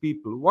and its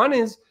people. One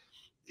is,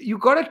 you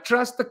got to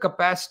trust the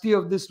capacity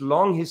of this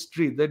long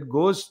history that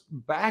goes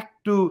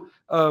back to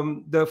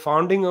the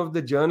founding of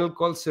the journal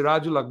called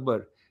Sirajul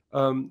Akbar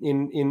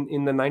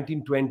in the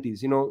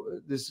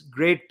 1920s. This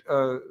great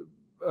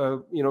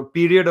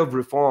period of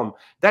reform.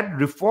 That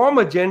reform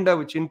agenda,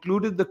 which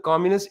included the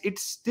communists,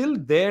 it's still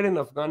there in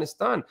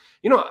Afghanistan.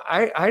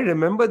 I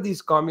remember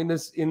these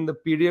communists in the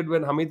period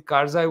when Hamid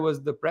Karzai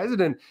was the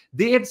president.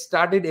 They had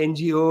started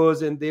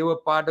NGOs and they were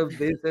part of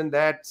this and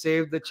that,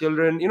 Save the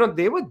Children.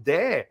 They were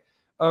there.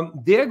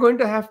 They're going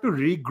to have to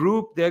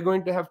regroup. They're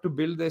going to have to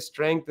build their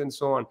strength and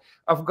so on.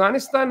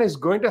 Afghanistan is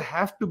going to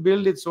have to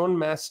build its own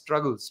mass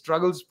struggles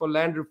for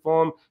land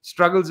reform,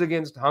 struggles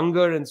against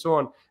hunger and so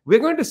on. We're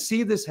going to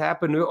see this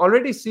happen. We've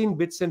already seen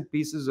bits and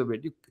pieces of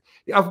it.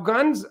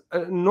 Afghans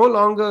no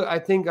longer, I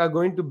think, are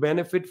going to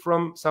benefit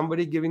from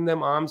somebody giving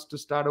them arms to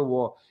start a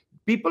war.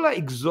 People are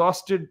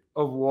exhausted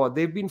of war.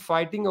 They've been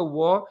fighting a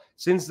war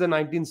since the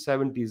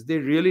 1970s. They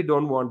really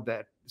don't want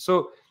that.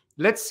 So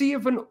let's see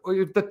if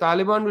the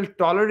Taliban will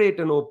tolerate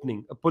an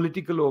opening, a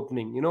political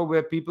opening,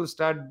 where people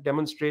start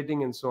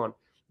demonstrating and so on.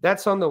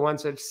 That's on the one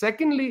side.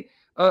 Secondly,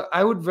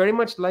 I would very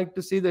much like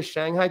to see the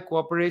Shanghai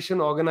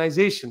Cooperation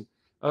Organization,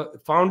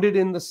 founded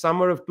in the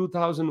summer of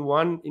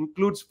 2001,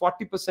 includes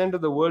 40%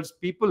 of the world's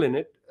people in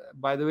it.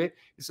 By the way,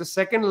 it's the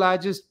second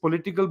largest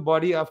political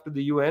body after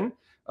the UN.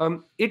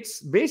 It's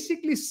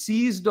basically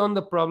seized on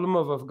the problem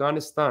of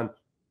Afghanistan.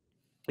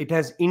 It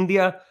has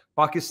India,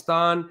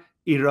 Pakistan,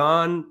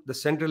 Iran, the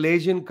Central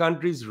Asian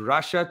countries,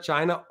 Russia,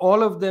 China,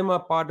 all of them are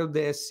part of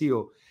the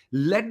SCO.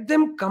 Let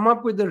them come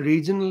up with a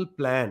regional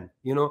plan.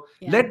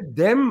 Let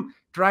them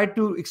try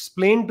to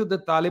explain to the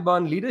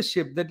Taliban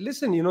leadership that,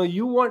 listen,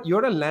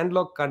 you're a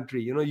landlocked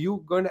country, you're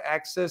going to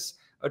access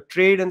a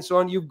trade and so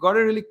on. You've got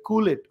to really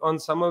cool it on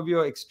some of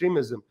your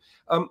extremism.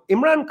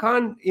 Imran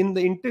Khan, in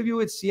the interview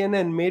with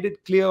CNN, made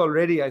it clear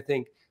already, I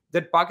think,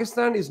 that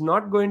Pakistan is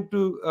not going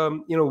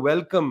to,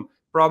 welcome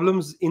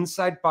problems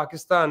inside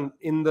Pakistan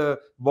in the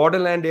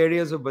borderland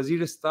areas of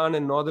Waziristan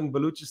and northern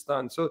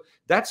Baluchistan. So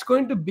that's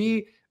going to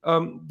be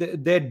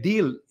their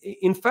deal.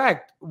 In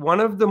fact,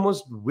 one of the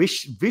most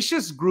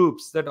vicious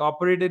groups that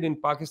operated in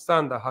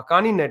Pakistan, the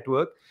Haqqani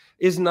network,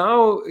 is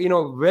now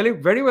very,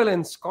 very well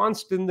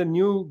ensconced in the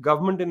new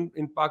government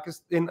in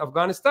Pakistan, in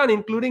Afghanistan,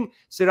 including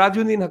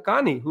Sirajuddin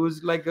Haqqani,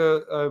 who's like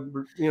a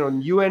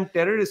UN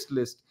terrorist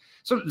list.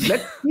 So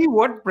let's see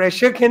what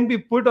pressure can be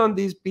put on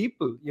these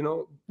people,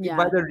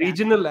 by the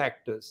regional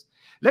actors.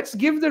 Let's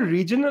give the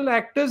regional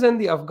actors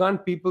and the Afghan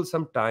people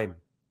some time.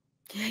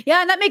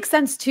 Yeah, and that makes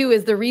sense too,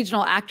 is the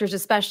regional actors,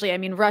 especially. I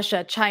mean,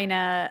 Russia,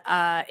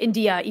 China,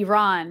 India,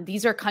 Iran,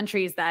 these are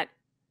countries that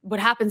what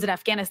happens in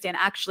Afghanistan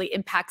actually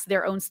impacts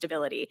their own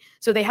stability.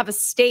 So they have a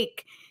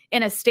stake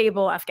in a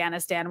stable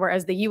Afghanistan,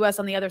 whereas the US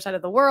on the other side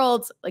of the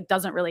world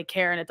doesn't really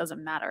care and it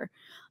doesn't matter.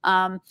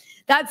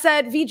 That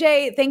said,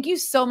 Vijay, thank you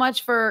so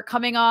much for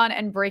coming on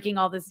and breaking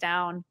all this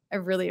down. I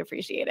really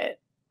appreciate it.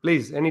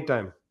 Please,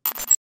 anytime.